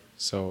better.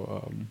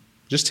 So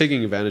just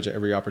taking advantage of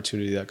every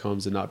opportunity that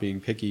comes and not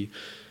being picky.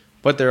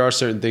 But there are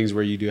certain things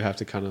where you do have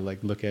to kind of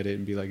like look at it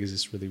and be like, is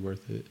this really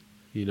worth it?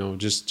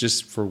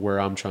 Just for where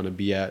I'm trying to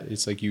be at.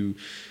 It's like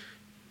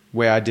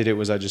way I did it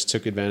was I just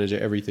took advantage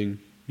of everything.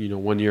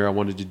 1 year I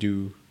wanted to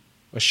do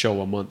a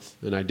show a month,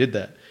 and I did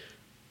that.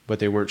 But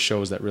they weren't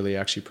shows that really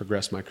actually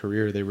progressed my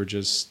career. They were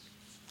just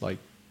like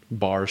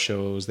bar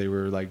shows. They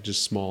were like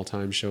just small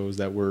time shows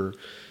that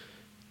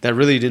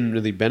really didn't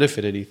really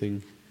benefit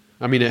anything.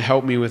 I mean, it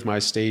helped me with my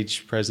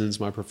stage presence,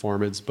 my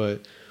performance,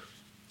 but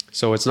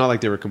so it's not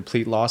like they were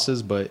complete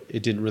losses, but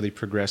it didn't really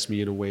progress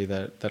me in a way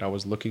that I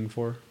was looking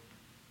for.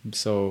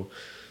 So,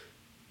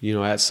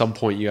 at some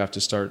point you have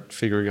to start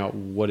figuring out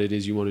what it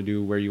is you want to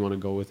do, where you want to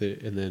go with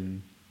it, and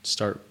then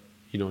start,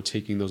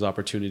 taking those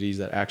opportunities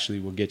that actually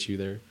will get you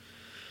there.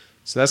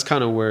 So that's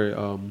kind of where,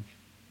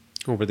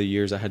 over the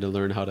years, I had to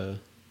learn how to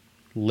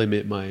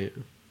limit my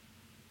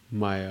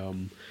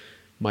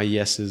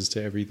yeses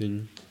to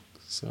everything.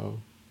 So,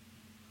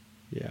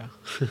 yeah.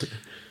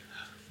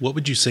 What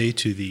would you say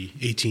to the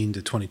 18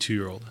 to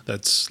 22-year-old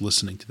that's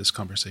listening to this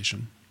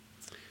conversation?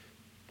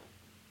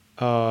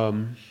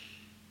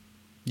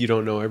 You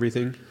don't know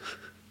everything.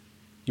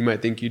 You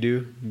might think you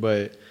do,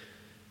 but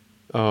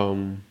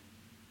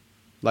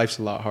life's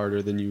a lot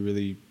harder than you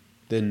really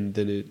than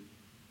it.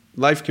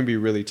 Life can be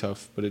really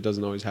tough, but it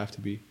doesn't always have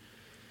to be.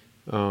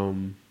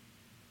 Learn,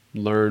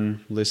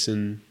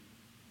 listen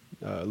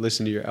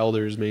to your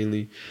elders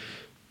mainly.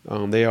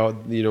 They all,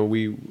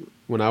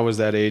 when I was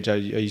that age, I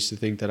used to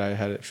think that I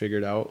had it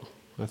figured out.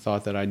 I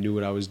thought that I knew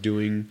what I was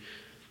doing,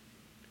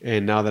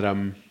 and now that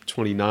I'm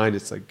 29,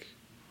 it's like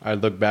I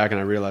look back and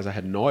I realize I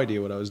had no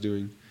idea what I was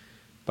doing,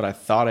 but I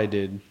thought I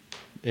did.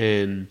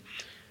 And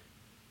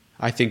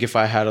I think if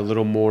I had a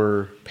little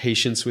more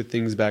patience with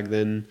things back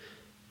then,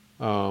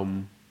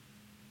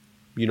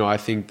 I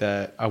think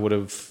that I would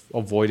have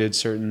avoided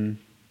certain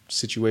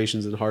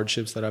situations and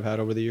hardships that I've had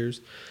over the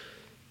years.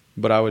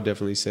 But I would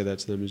definitely say that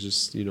to them is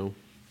just,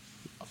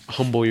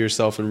 humble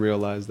yourself and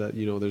realize that,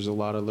 there's a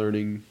lot of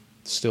learning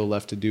still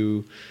left to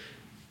do.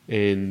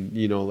 And,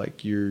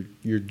 like you're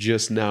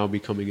just now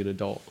becoming an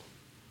adult.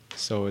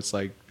 So it's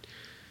like,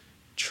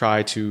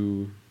 try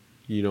to,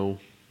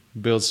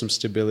 build some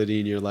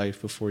stability in your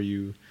life before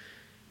you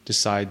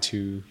decide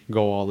to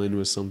go all in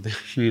with something.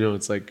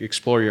 It's like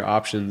explore your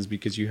options,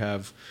 because you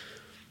have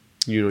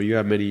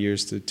many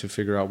years to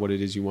figure out what it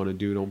is you want to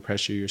do. Don't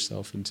pressure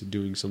yourself into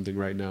doing something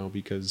right now,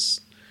 because,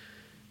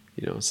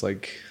 it's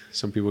like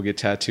some people get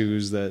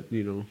tattoos that,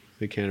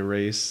 they can't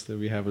erase, that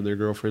we having their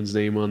girlfriend's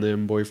name on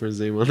them,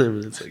 boyfriend's name on them.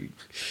 And it's like,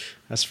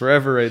 that's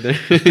forever right there.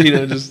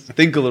 Just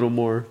think a little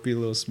more, be a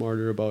little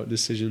smarter about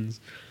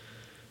decisions.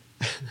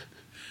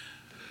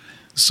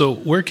 So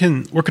where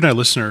can our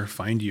listener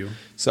find you?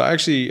 So I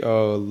actually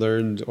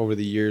learned over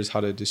the years how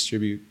to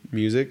distribute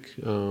music.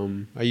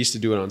 I used to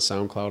do it on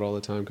SoundCloud all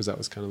the time, because that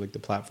was kind of like the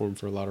platform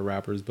for a lot of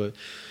rappers. But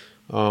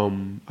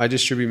I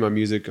distribute my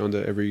music onto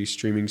every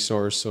streaming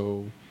source.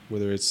 So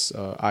whether it's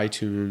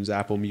iTunes,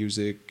 Apple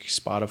Music,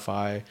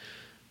 Spotify,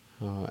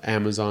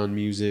 Amazon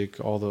Music,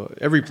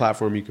 every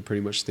platform you could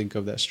pretty much think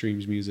of that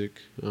streams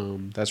music.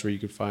 That's where you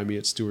could find me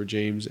at Stuart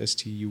James,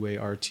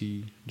 Stuart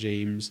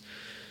James.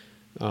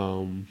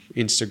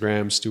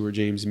 Instagram, Stuart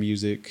James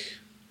Music.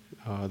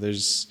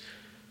 There's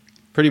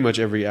pretty much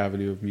every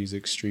avenue of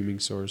music streaming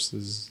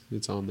sources.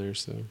 It's on there.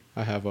 So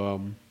I have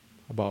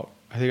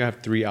I think I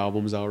have 3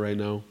 albums out right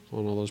now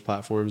on all those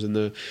platforms, and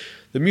the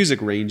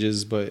music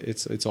ranges, but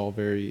it's all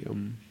very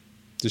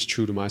just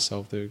true to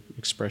myself, the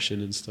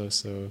expression and stuff.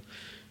 So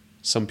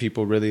some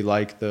people really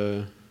like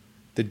the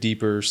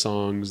deeper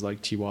songs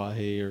like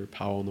Tiwahe or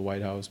Powell in the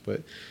White House,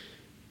 but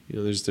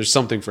there's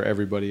something for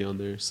everybody on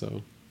there.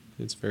 So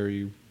it's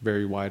very,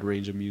 very wide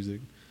range of music.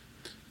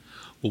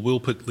 Well, we'll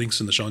put links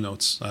in the show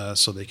notes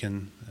so they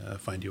can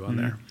find you on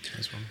there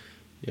as well.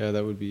 Yeah,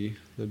 that'd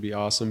be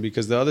awesome.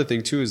 Because the other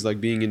thing too is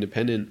like being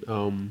independent.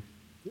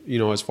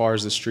 As far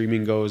as the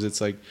streaming goes,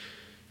 it's like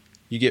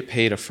you get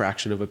paid a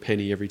fraction of a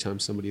penny every time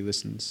somebody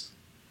listens.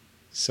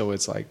 So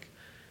it's like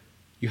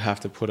you have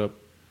to put up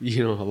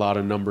a lot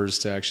of numbers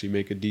to actually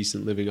make a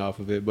decent living off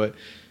of it. But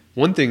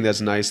one thing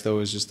that's nice though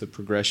is just the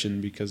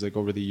progression, because like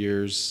over the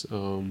years,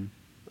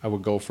 I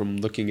would go from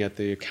looking at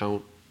the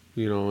account,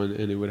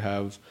 and it would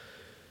have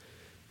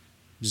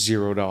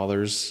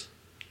 $0,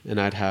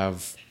 and I'd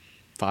have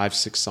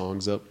 5-6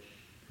 songs up,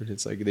 and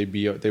it's like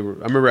I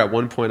remember at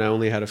one point I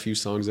only had a few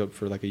songs up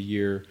for like a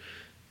year,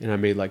 and I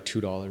made like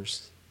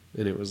 $2,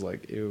 and it was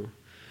like, ew.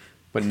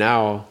 But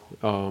now,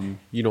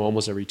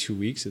 almost every 2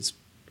 weeks it's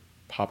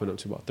popping up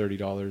to about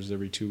 $30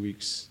 every 2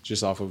 weeks,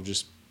 just off of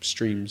just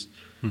streams.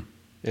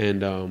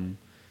 And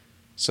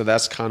so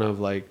that's kind of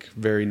like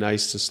very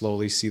nice to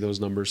slowly see those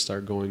numbers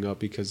start going up,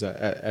 because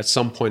at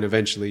some point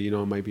eventually, it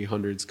might be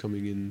hundreds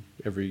coming in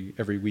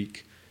every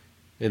week.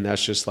 And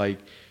that's just like,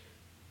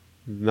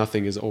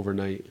 nothing is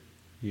overnight.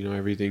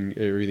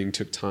 Everything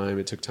took time.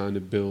 It took time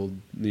to build,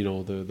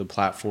 the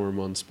platform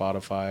on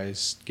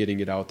Spotify,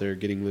 getting it out there,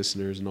 getting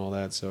listeners and all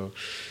that. So,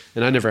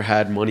 and I never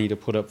had money to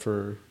put up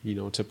for,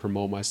 to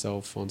promote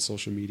myself on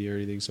social media or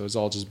anything. So it's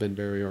all just been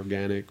very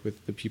organic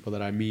with the people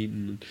that I meet.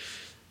 And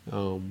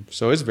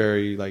so it's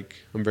very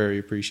I'm very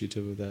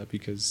appreciative of that,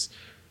 because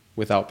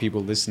without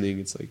people listening,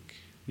 it's like,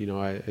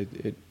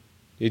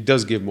 it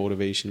does give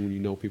motivation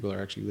when people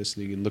are actually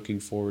listening and looking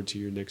forward to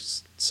your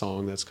next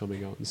song that's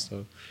coming out and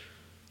stuff.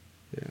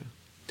 Yeah.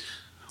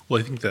 Well,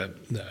 I think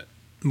that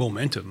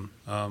momentum,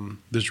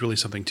 there's really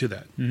something to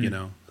that.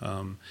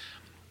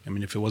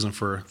 If it wasn't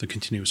for the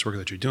continuous work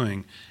that you're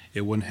doing,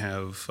 it wouldn't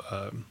have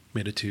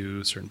made it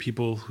to certain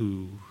people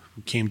who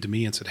came to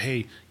me and said, "Hey,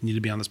 you need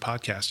to be on this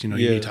podcast. You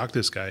need to talk to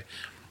this guy."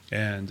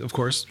 And of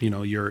course,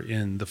 you're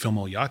in the film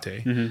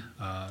Oyate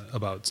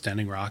about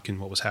Standing Rock and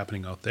what was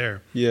happening out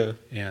there. Yeah.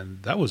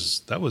 And that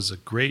was a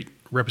great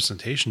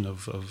representation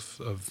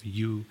of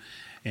you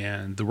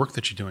and the work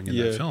that you're doing in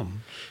that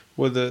film.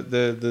 Well,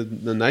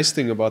 the nice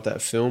thing about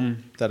that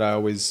film that I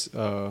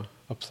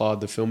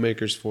applaud the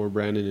filmmakers for,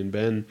 Brandon and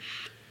Ben.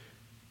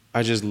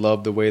 I just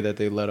love the way that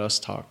they let us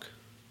talk.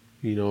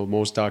 You know,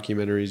 most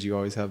documentaries, you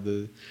always have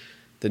the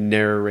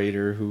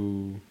narrator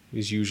who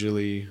is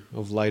usually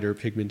of lighter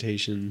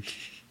pigmentation,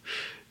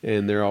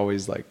 and they're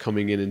always like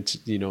coming in and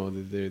you know,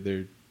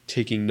 they're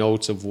taking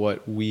notes of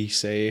what we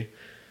say,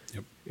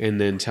 yep,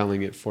 and then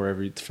telling it for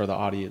the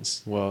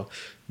audience. Well,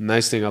 the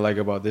nice thing I like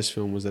about this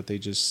film was that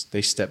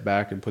they stepped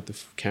back and put the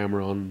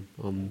camera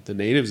on the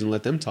natives and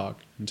let them talk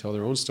and tell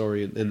their own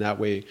story, and that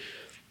way,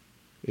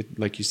 it,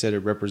 like you said, it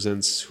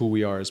represents who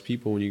we are as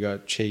people. When you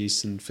got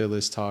Chase and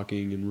Phyllis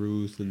talking and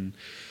Ruth, and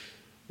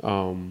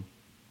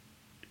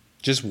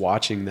just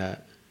watching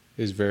that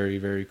is very,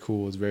 very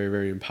cool. It's very,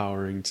 very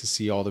empowering to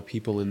see all the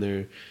people in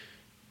there,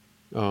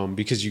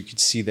 because you can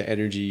see the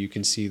energy, you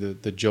can see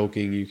the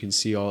joking, you can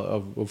see all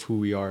of who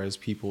we are as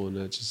people, and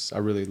I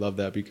really love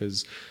that,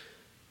 because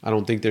I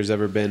don't think there's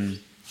ever been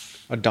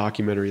a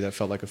documentary that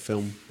felt like a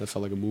film, that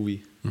felt like a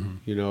movie, mm-hmm.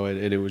 you know,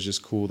 and it was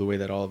just cool the way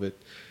that all of it,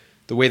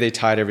 the way they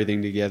tied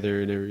everything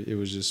together, and it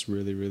was just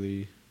really,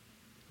 really,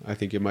 I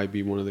think it might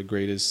be one of the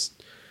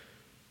greatest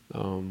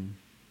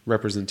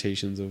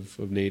representations of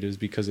natives,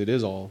 because it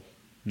is all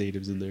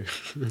natives in there.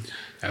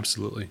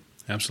 Absolutely.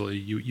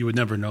 You would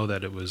never know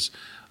that it was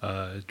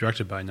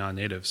directed by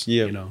non-natives.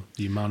 Yeah. You know,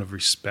 the amount of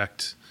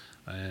respect,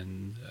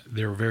 and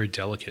they were very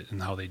delicate in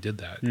how they did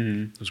that.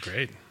 Mm-hmm. It was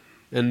great.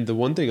 And the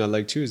one thing I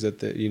like too is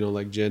that you know,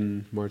 like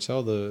Jen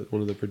Martell,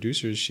 one of the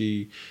producers,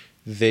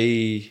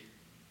 they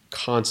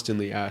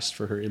constantly asked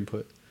for her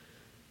input,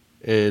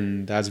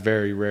 and that's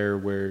very rare.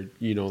 Where,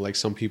 you know, like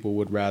some people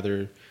would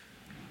rather,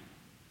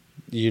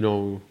 you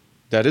know,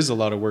 that is a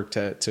lot of work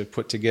to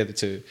put together,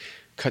 to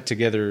cut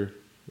together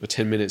a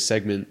 10-minute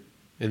segment,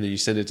 and then you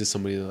send it to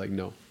somebody and they're like,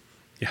 no.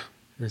 Yeah.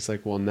 And it's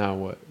like, well, now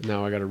what?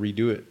 Now I got to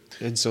redo it.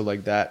 And so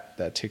like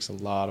that takes a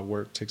lot of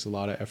work, takes a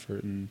lot of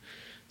effort. And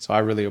so I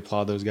really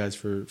applaud those guys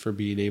for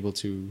being able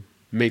to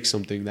make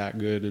something that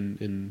good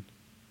and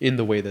in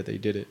the way that they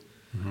did it.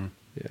 Mm-hmm.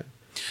 Yeah.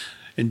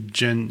 And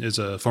Jen is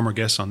a former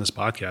guest on this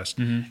podcast,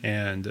 mm-hmm.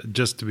 and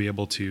just to be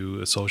able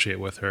to associate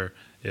with her,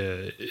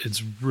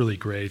 it's really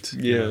great.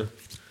 Yeah. You know?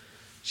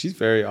 She's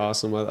very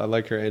awesome. I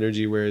like her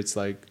energy, where it's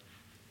like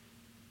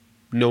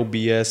no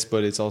BS,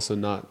 but it's also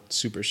not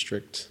super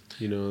strict.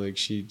 You know, like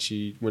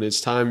she when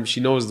it's time, she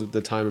knows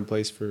the time and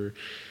place for,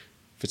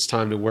 if it's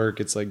time to work,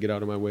 it's like, get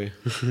out of my way.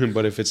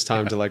 But if it's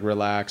time to like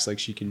relax, like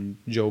she can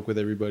joke with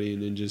everybody,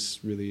 and then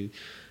just really,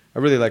 I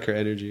really like her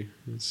energy.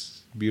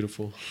 It's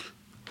beautiful.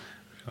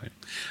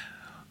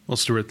 Well,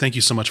 Stuart, thank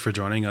you so much for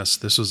joining us.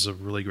 This was a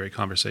really great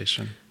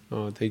conversation.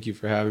 Oh, thank you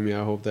for having me.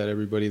 I hope that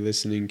everybody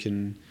listening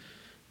can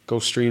go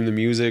stream the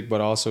music,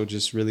 but also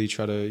just really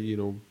try to, you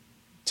know,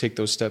 take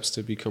those steps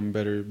to become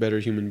better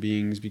human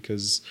beings,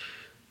 because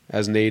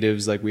as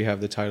natives, like, we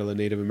have the title of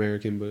Native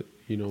American, but,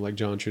 you know, like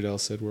John Trudell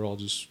said, we're all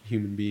just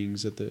human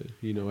beings at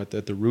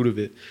the root of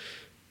it.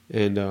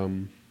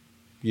 And,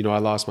 you know, I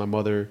lost my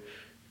mother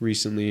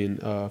recently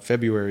in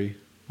February,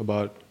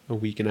 about a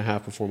week and a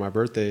half before my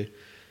birthday.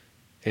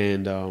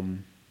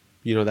 And,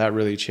 you know, that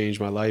really changed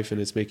my life,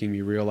 and it's making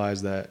me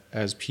realize that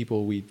as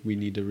people, we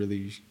need to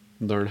really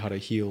learn how to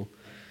heal.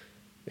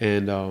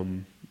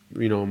 And,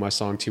 you know, my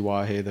song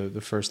Tiwahe,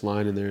 the first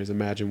line in there is,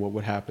 imagine what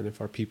would happen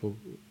if our people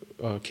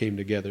came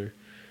together,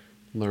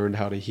 learned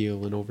how to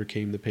heal, and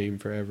overcame the pain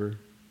forever.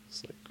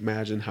 It's like,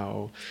 imagine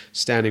how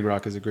Standing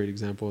Rock is a great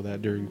example of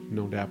that during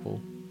No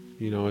Dapple.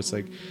 You know, it's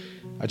like,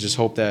 I just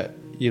hope that,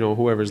 you know,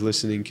 whoever's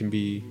listening can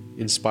be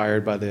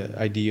inspired by the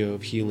idea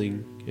of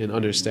healing and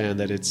understand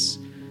that it's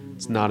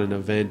not an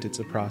event, it's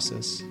a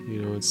process.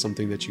 You know, it's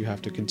something that you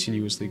have to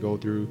continuously go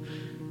through.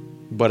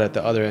 But at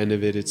the other end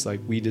of it, it's like,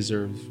 we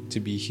deserve to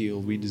be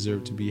healed. We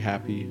deserve to be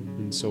happy.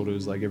 And so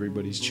does like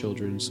everybody's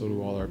children. So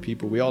do all our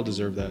people. We all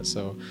deserve that.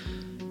 So,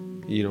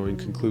 you know, in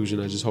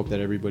conclusion, I just hope that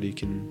everybody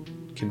can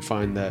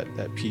find that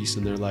peace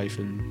in their life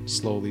and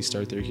slowly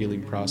start their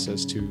healing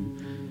process to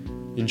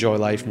enjoy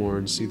life more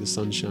and see the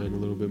sunshine a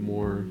little bit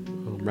more,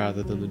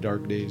 rather than the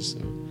dark days. So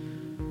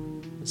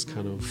that's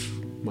kind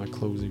of my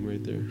closing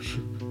right there.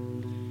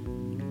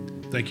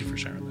 Thank you for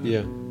sharing that.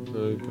 Yeah,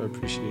 I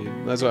appreciate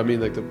it. That's what I mean,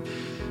 like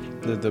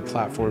the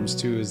platforms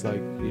too is like,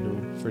 you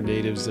know, for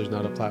natives, there's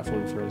not a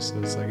platform for us. So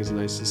it's like, it's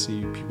nice to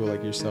see people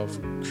like yourself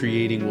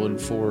creating one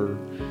for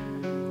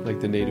like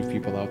the native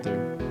people out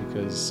there,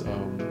 because I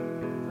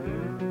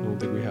don't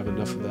think we have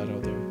enough of that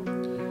out there.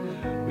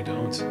 We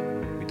don't.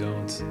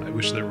 I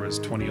wish there was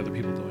 20 other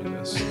people doing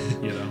this,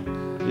 you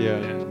know? Yeah.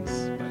 And,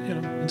 but, you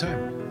know, in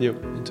time.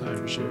 Yep. In time,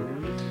 for sure.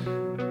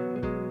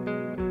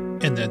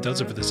 And that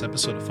does it for this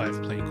episode of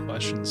 5 Plain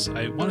Questions.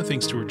 I want to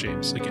thank Stuart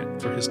James again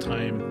for his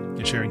time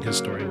and sharing his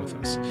story with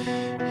us.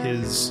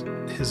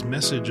 His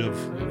message of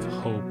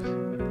hope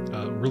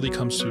really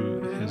comes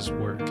through his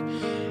work.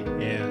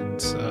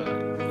 And,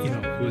 you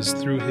know, it was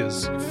through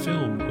his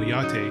film,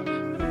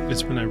 Oyate,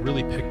 it's when I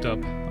really picked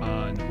up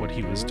on what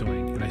he was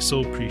doing. And I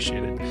so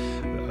appreciated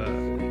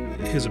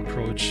his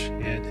approach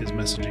and his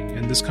messaging.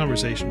 And this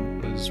conversation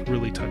was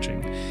really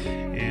touching.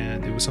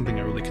 And it was something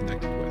I really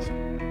connected with.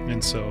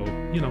 And so,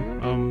 you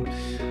know,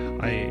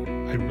 I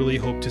I really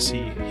hope to see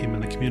him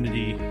in the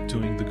community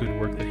doing the good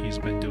work that he's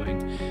been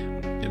doing.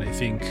 And I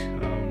think,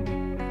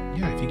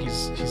 I think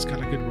he's got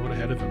a good road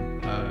ahead of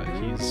him.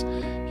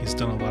 He's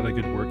done a lot of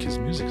good work. His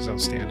music is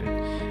outstanding.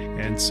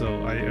 And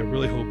so I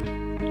really hope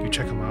you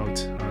check him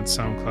out on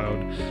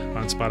SoundCloud,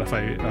 on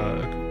Spotify,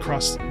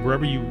 across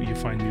wherever you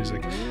find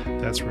music.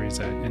 That's where he's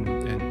at,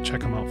 and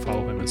check him out,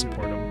 follow him, and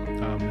support him.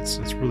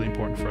 It's really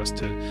important for us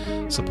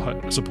to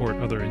support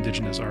other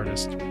Indigenous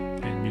artists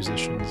and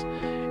musicians,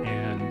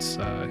 and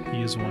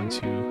he is one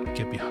to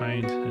get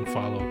behind and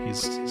follow.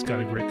 He's got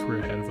a great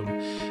career ahead of him,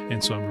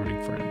 and so I'm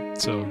rooting for him.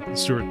 So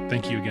Stuart,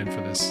 thank you again for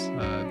this.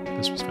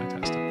 This was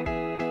fantastic.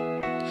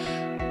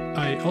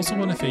 I also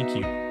want to thank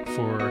you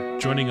for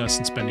joining us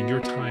and spending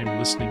your time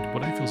listening to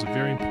what I feel is a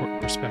very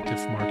important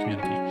perspective from our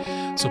community.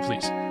 So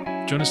please,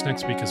 join us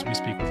next week as we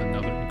speak with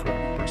another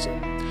incredible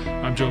person.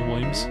 I'm Joe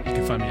Williams. You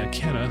can find me on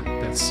CANA,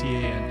 that's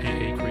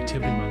CANAA,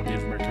 Creativity Among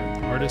Native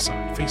American Artists,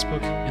 on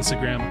Facebook,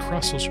 Instagram,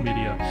 across social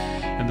media,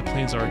 and the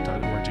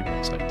plainsart.org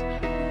website.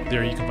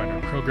 There you can find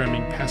our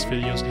programming, past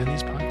videos, and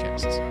these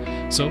podcasts.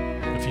 So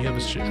if you have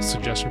a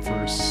suggestion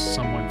for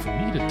someone for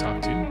me to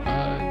talk to,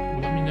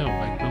 let me know.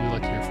 I'd really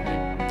like to hear from you.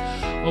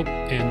 Oh,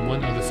 and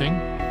one other thing,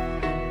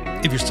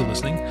 if you're still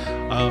listening,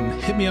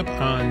 hit me up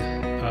on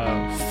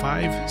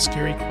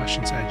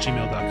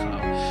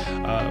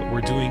 5scaryquestions@gmail.com.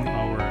 We're doing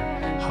our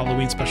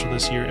Halloween special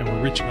this year, and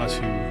we're reaching out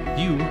to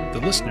you, the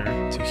listener,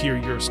 to hear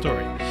your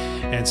story.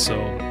 And so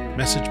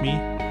message me,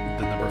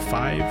 the number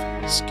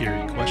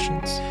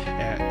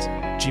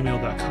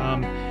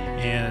 5scaryquestions@gmail.com,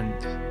 and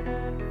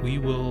we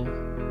will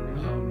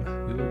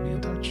be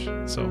in touch.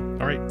 So,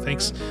 all right,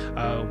 thanks.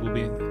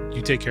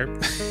 You take care,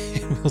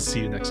 and we'll see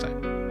you next time.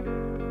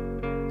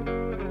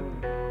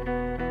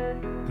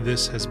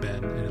 This has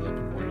been an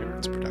 11 Warrior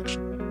Arts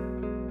production.